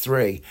 10 to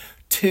 3,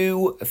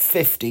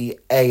 2:50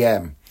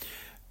 a.m.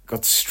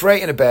 Got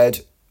straight into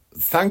bed.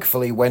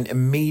 Thankfully went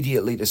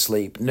immediately to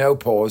sleep, no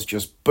pause,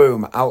 just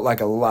boom, out like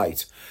a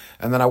light.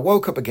 And then I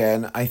woke up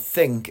again, I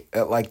think,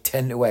 at like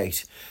 10 to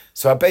 8.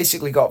 So I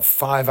basically got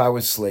 5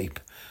 hours sleep.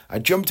 I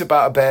jumped up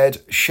out of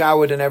bed,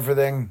 showered and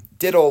everything,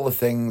 did all the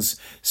things.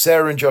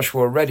 Sarah and Joshua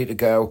were ready to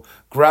go,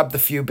 grabbed the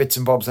few bits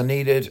and bobs I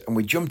needed, and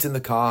we jumped in the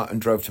car and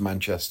drove to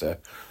Manchester.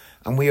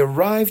 And we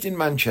arrived in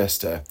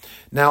Manchester.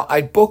 Now,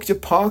 I'd booked a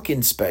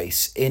parking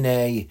space in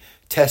a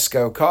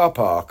Tesco car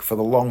park for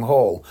the long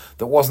haul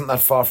that wasn't that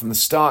far from the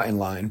starting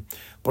line.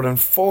 But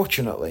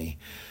unfortunately,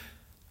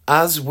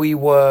 as we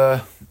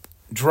were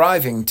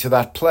driving to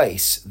that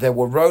place, there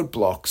were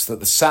roadblocks that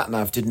the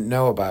sat-nav didn't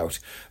know about.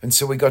 And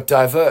so we got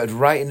diverted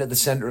right into the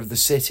centre of the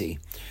city.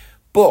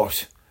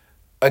 But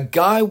a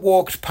guy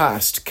walked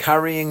past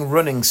carrying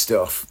running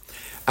stuff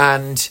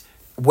and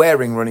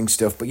wearing running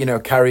stuff, but,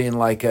 carrying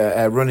like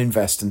a running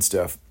vest and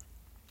stuff.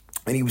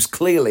 And he was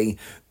clearly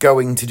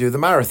going to do the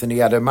marathon. He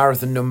had a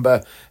marathon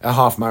number, a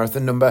half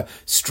marathon number,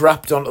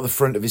 strapped onto the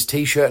front of his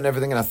T-shirt and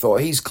everything. And I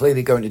thought, he's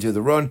clearly going to do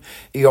the run.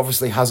 He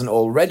obviously hasn't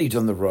already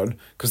done the run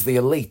because the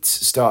elites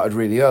started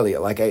really early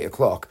at like 8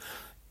 o'clock.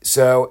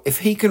 So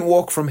if he can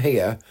walk from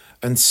here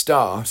and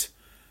start,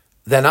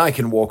 then I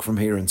can walk from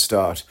here and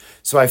start.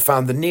 So I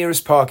found the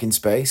nearest parking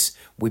space.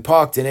 We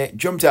parked in it,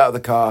 jumped out of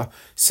the car.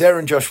 Sarah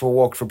and Joshua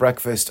walked for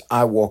breakfast.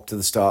 I walked to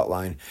the start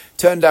line.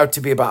 Turned out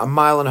to be about 1.5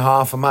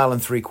 miles,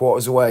 1.75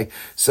 miles away.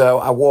 So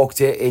I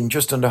walked it in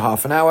just under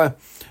half an hour.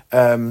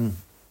 And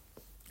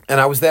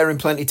I was there in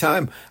plenty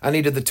time. I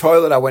needed the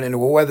toilet. I went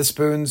into a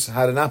Wetherspoons,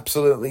 had an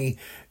absolutely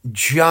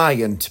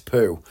giant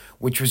poo,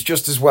 which was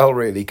just as well,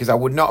 really, because I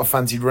would not have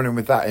fancied running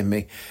with that in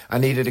me. I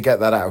needed to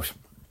get that out.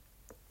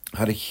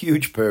 Had a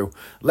huge poo,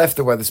 left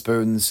the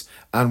Wetherspoons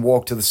and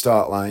walked to the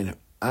start line.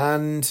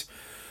 And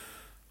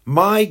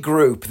my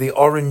group, the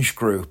orange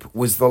group,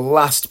 was the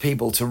last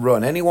people to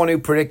run. Anyone who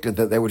predicted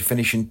that they would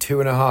finish in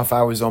 2.5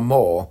 hours or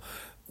more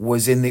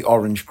was in the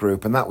orange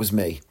group, and that was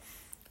me.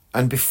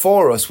 And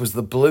before us was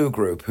the blue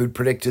group, who'd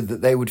predicted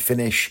that they would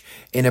finish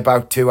in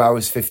about 2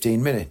 hours,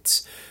 15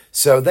 minutes.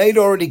 So they'd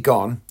already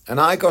gone, and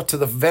I got to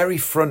the very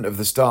front of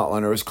the start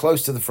line, or as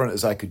close to the front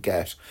as I could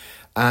get,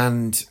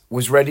 and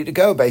was ready to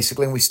go,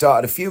 basically. And we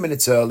started a few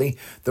minutes early.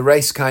 The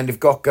race kind of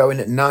got going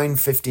at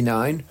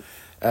 9:59.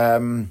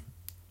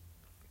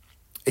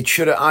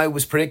 I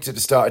was predicted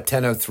to start at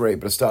 10:03,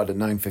 but I started at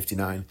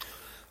 9:59.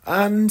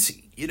 And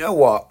you know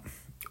what?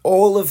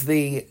 All of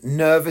the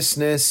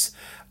nervousness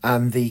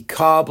and the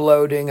carb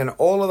loading and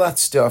all of that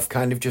stuff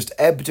kind of just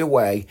ebbed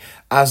away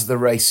as the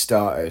race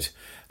started.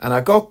 And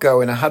I got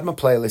going. I had my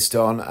playlist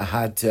on. I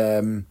had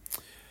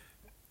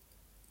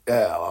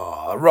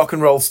Rock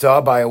and Roll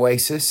Star by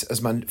Oasis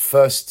as my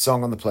first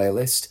song on the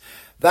playlist.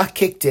 That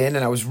kicked in,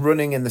 and I was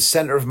running in the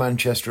centre of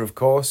Manchester, of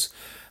course,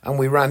 and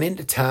we ran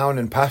into town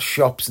and past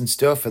shops and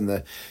stuff, and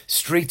the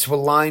streets were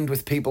lined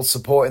with people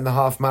supporting the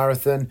half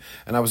marathon,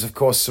 and I was, of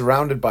course,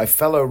 surrounded by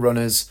fellow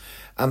runners.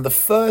 And the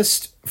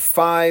first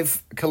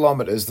 5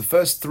 kilometres, the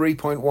first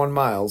 3.1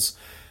 miles,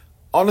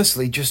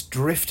 honestly just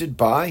drifted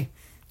by.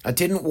 I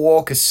didn't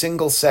walk a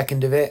single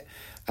second of it,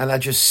 and I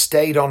just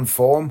stayed on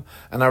form,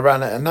 and I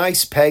ran at a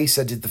nice pace.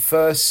 I did the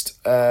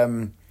first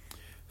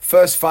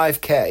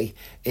 5K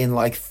in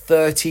like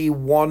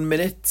 31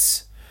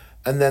 minutes,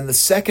 and then the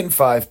second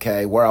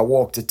 5K, where I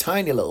walked a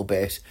tiny little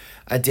bit,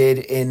 I did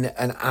in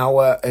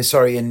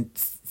in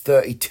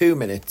 32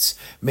 minutes,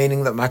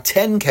 meaning that my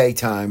 10K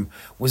time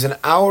was 1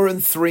 hour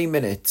and 3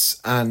 minutes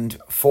and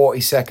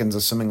 40 seconds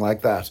or something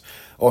like that.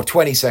 Or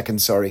 20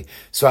 seconds, sorry.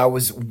 So I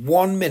was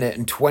 1 minute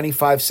and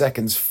 25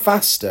 seconds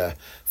faster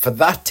for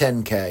that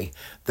 10K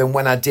than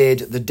when I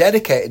did the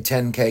dedicated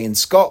 10K in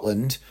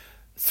Scotland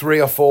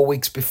 3 or 4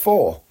 weeks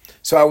before.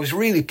 So I was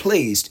really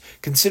pleased,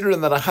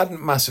 considering that I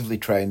hadn't massively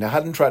trained. I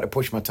hadn't tried to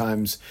push my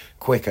times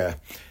quicker.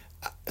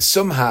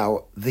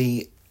 Somehow,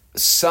 the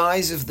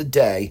size of the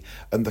day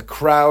and the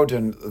crowd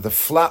and the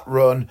flat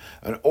run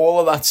and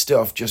all of that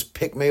stuff just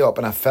picked me up,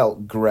 and I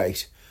felt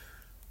great.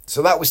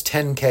 So that was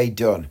 10K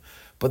done.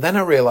 But then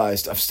I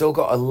realised I've still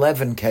got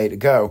 11K to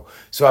go.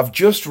 So I've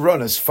just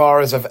run as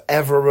far as I've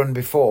ever run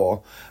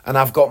before, and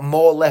I've got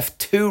more left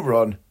to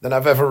run than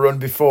I've ever run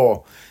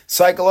before.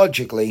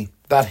 Psychologically,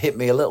 that hit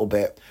me a little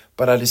bit,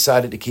 but I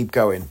decided to keep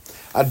going.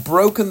 I'd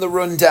broken the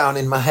run down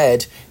in my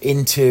head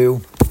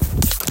into...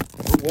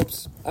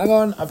 Whoops. Hang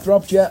on, I've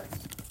dropped you.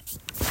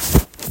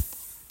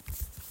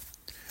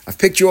 I've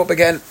picked you up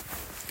again.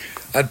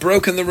 I'd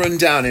broken the run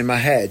down in my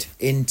head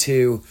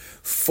into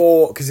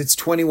 4, because it's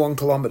 21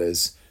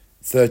 kilometres.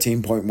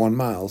 13.1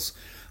 miles.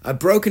 I'd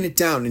broken it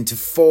down into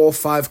 4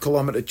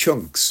 5-kilometre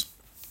chunks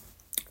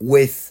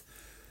with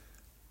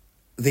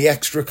the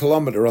extra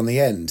kilometre on the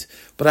end.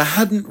 But I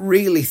hadn't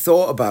really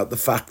thought about the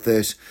fact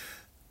that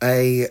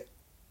a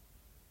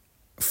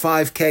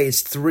 5K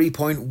is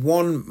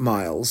 3.1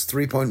 miles,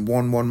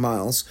 3.11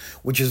 miles,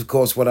 which is, of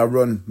course, what I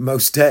run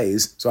most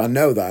days, so I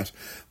know that.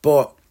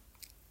 But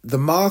the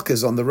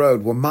markers on the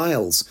road were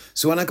miles.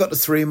 So when I got to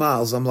 3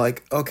 miles, I'm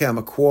like, okay, I'm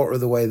a quarter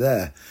of the way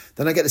there.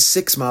 Then I get to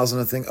 6 miles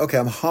and I think, okay,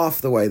 I'm half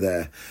the way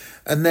there.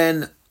 And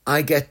then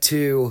I get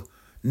to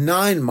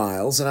 9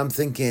 miles and I'm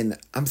thinking,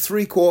 I'm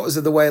 3/4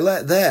 of the way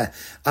there.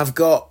 I've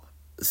got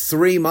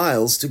 3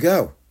 miles to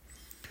go.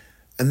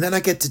 And then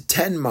I get to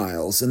 10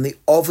 miles and the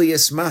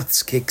obvious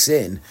maths kicks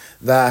in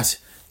that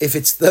if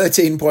it's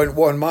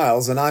 13.1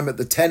 miles and I'm at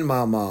the 10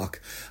 mile mark,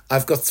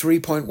 I've got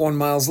 3.1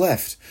 miles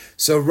left.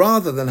 So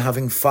rather than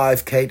having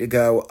 5k to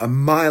go a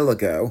mile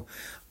ago,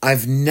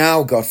 I've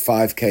now got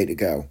 5k to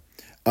go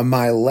a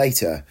mile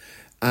later.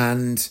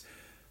 And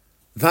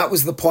that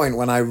was the point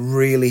when I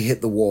really hit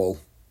the wall.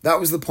 That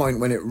was the point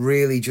when it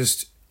really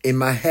just, in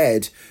my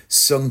head,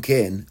 sunk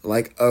in,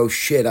 like, oh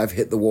shit, I've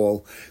hit the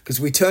wall. Because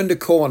we turned a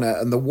corner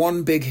and the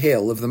one big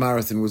hill of the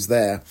marathon was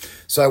there.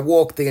 So I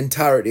walked the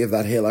entirety of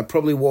that hill. I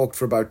probably walked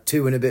for about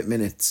 2 and a bit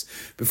minutes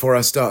before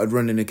I started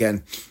running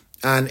again.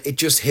 And it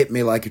just hit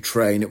me like a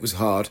train. It was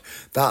hard.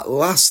 That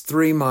last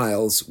 3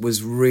 miles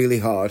was really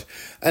hard.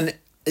 And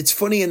it's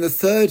funny, in the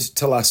third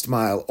to last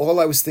mile, all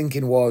I was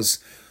thinking was,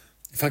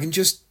 if I can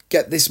just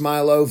get this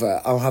mile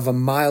over, I'll have a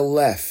mile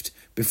left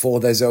before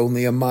there's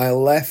only a mile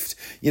left.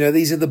 You know,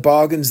 these are the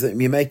bargains that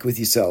you make with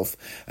yourself.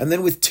 And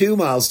then with 2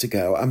 miles to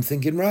go, I'm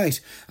thinking, right,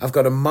 I've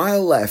got a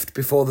mile left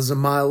before there's a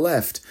mile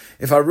left.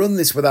 If I run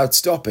this without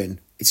stopping,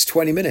 it's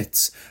 20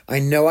 minutes. I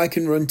know I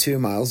can run 2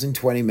 miles in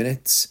 20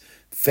 minutes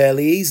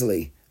fairly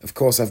easily. Of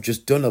course, I've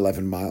just done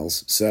 11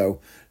 miles, so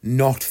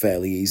not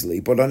fairly easily,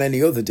 but on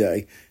any other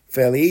day,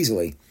 fairly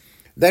easily.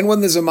 Then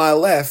when there's a mile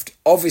left,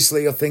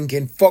 obviously you're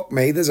thinking, fuck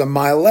me, there's a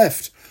mile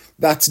left.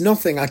 That's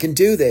nothing, I can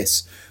do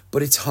this.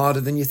 But it's harder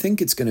than you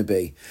think it's going to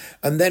be.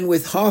 And then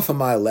with half a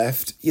mile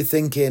left, you're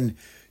thinking,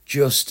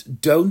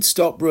 just don't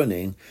stop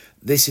running.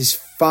 This is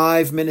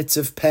 5 minutes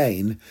of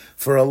pain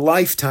for a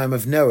lifetime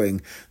of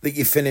knowing that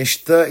you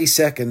finished 30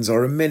 seconds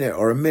or a minute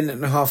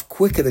and a half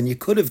quicker than you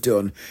could have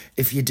done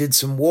if you did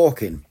some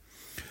walking.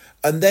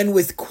 And then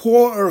with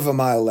 1/4 of a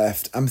mile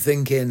left, I'm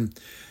thinking,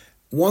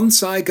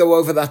 once I go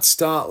over that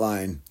start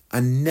line, I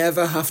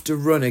never have to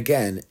run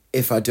again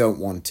if I don't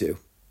want to.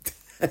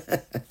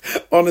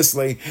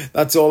 Honestly,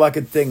 that's all I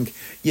could think.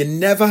 You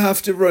never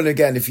have to run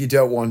again if you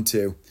don't want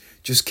to.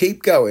 Just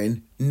keep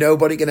going.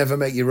 Nobody can ever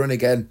make you run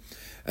again.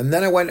 And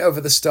then I went over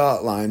the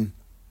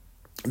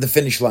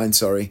finish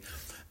line,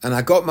 and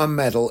I got my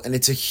medal, and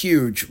it's a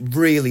huge,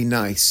 really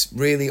nice,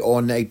 really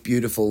ornate,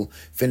 beautiful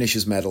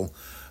finisher's medal.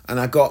 And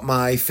I got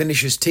my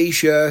finisher's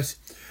t-shirt,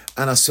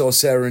 and I saw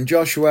Sarah and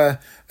Joshua,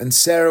 and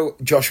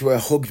Joshua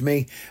hugged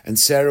me, and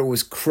Sarah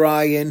was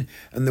crying,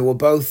 and they were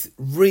both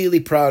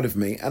really proud of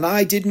me. And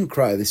I didn't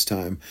cry this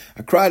time.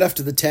 I cried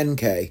after the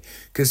 10k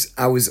because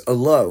I was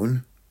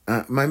alone.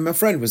 My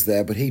friend was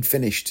there, but he'd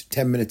finished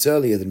 10 minutes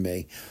earlier than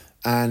me.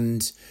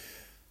 And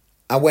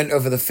I went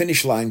over the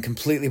finish line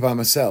completely by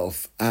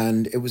myself,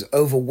 and it was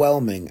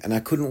overwhelming. And I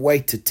couldn't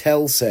wait to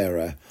tell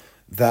Sarah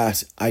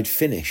that I'd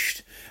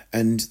finished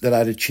and that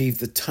I'd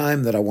achieved the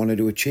time that I wanted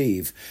to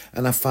achieve.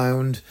 And I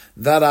found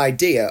that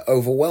idea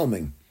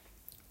overwhelming.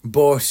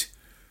 But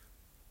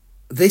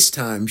this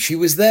time she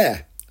was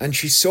there and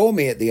she saw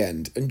me at the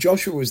end, and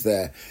Joshua was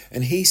there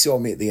and he saw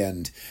me at the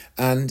end.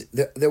 And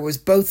they was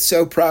both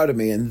so proud of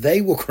me, and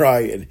they were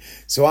crying.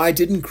 So I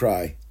didn't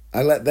cry.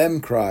 I let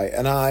them cry,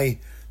 and I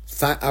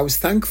was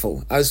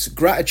thankful.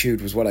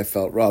 Gratitude was what I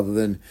felt rather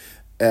than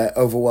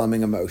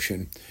overwhelming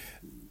emotion.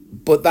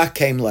 But that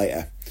came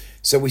later.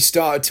 So we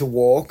started to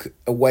walk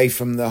away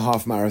from the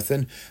half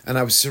marathon, and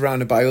I was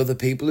surrounded by other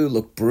people who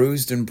looked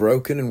bruised and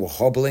broken and were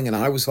hobbling, and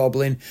I was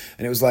hobbling,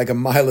 and it was like 1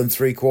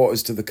 3/4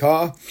 miles to the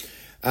car.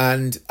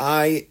 And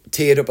I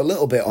teared up a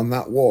little bit on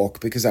that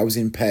walk because I was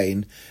in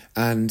pain,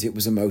 and it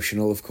was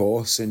emotional, of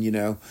course. And,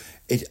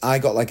 I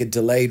got like a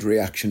delayed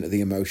reaction to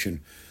the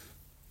emotion.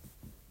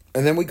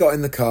 And then we got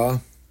in the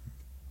car,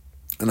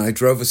 and I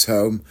drove us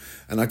home,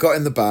 and I got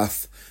in the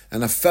bath,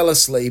 and I fell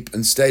asleep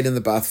and stayed in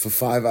the bath for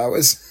 5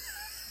 hours.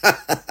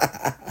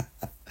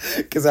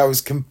 Because I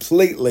was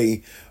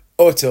completely,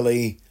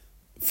 utterly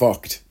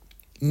fucked.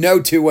 No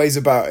two ways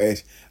about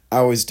it.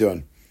 I was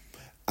done.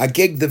 I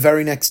gigged the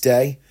very next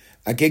day.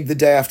 I gigged the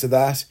day after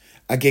that.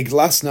 I gigged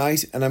last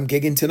night, and I'm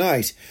gigging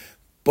tonight.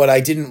 But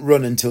I didn't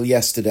run until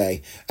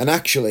yesterday. And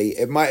actually,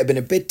 it might have been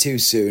a bit too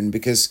soon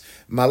because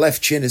my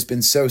left chin has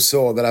been so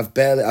sore that I've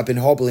been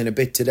hobbling a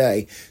bit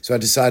today. So I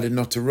decided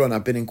not to run.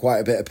 I've been in quite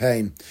a bit of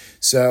pain.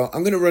 So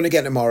I'm going to run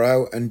again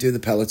tomorrow and do the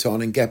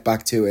Peloton and get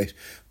back to it.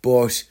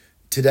 But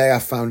today I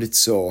found it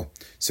sore.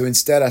 So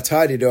instead I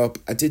tidied up.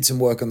 I did some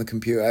work on the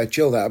computer. I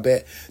chilled out a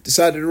bit.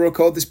 Decided to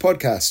record this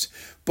podcast.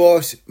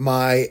 But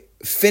my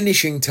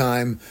finishing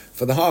time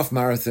for the half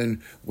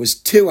marathon was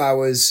 2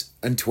 hours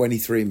and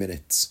 23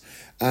 minutes.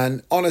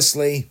 And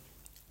honestly,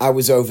 I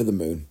was over the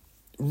moon.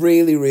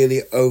 Really,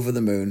 really over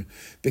the moon.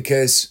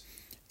 Because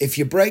if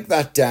you break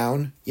that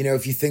down,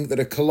 if you think that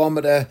a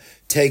kilometre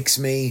takes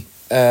me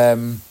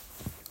on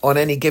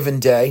any given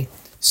day,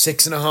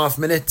 6.5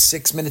 minutes,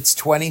 6 minutes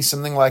 20,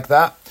 something like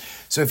that.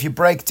 So if you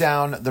break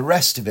down the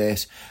rest of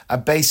it, I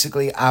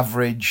basically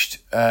averaged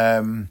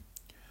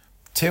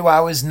 2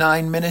 hours,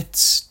 9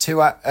 minutes,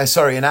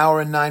 an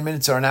hour and 9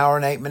 minutes or an hour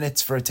and 8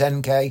 minutes for a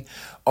 10k.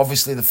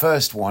 Obviously the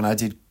first one I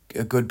did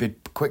a good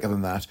bit quicker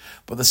than that,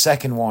 but the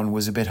second one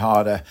was a bit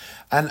harder.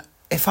 And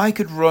if I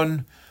could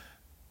run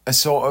a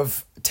sort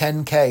of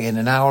 10k in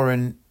an hour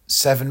and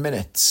 7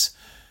 minutes,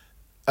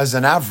 as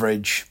an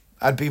average,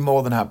 I'd be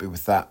more than happy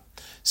with that.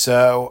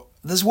 So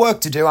there's work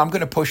to do. I'm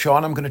going to push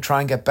on. I'm going to try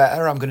and get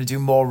better. I'm going to do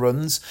more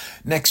runs.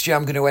 Next year,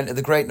 I'm going to enter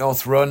the Great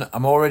North Run.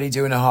 I'm already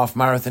doing a half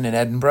marathon in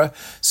Edinburgh.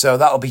 So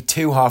that'll be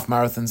 2 half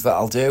marathons that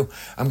I'll do.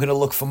 I'm going to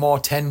look for more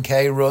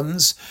 10K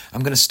runs.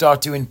 I'm going to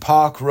start doing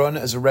Park Run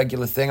as a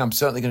regular thing. I'm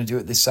certainly going to do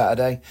it this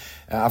Saturday.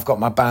 I've got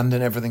my band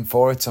and everything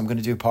for it. So I'm going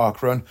to do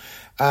Park Run.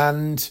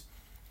 And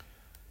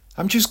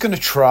I'm just going to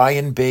try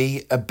and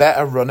be a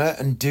better runner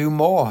and do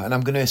more. And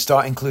I'm going to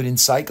start including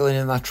cycling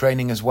in that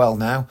training as well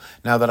now.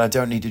 Now that I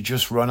don't need to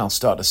just run, I'll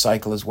start to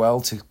cycle as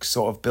well to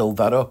sort of build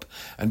that up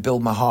and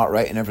build my heart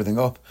rate and everything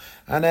up.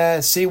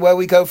 And see where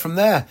we go from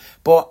there.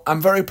 But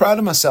I'm very proud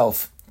of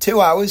myself. 2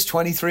 hours,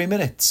 23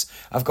 minutes.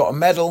 I've got a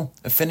medal,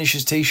 a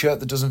finisher's t-shirt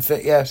that doesn't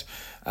fit yet,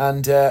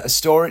 and a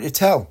story to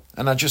tell.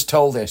 And I just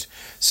told it.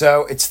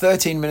 So it's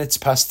 13 minutes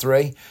past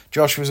 3.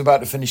 Joshua's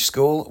about to finish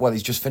school. Well,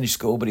 he's just finished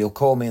school, but he'll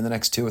call me in the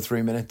next 2 or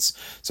 3 minutes.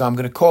 So I'm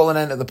going to call an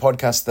end to the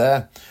podcast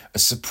there. A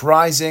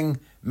surprising,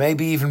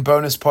 maybe even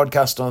bonus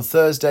podcast on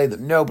Thursday that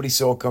nobody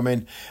saw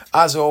coming.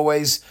 As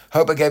always,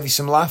 hope I gave you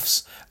some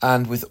laughs.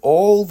 And with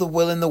all the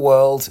will in the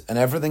world and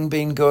everything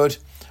being good,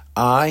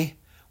 I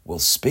will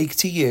speak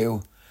to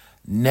you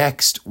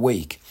next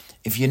week.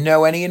 If you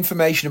know any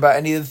information about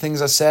any of the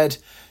things I said,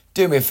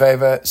 do me a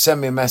favour,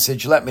 send me a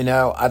message, let me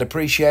know. I'd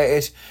appreciate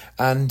it.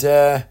 And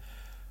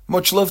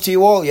much love to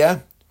you all, yeah?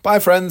 Bye,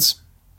 friends.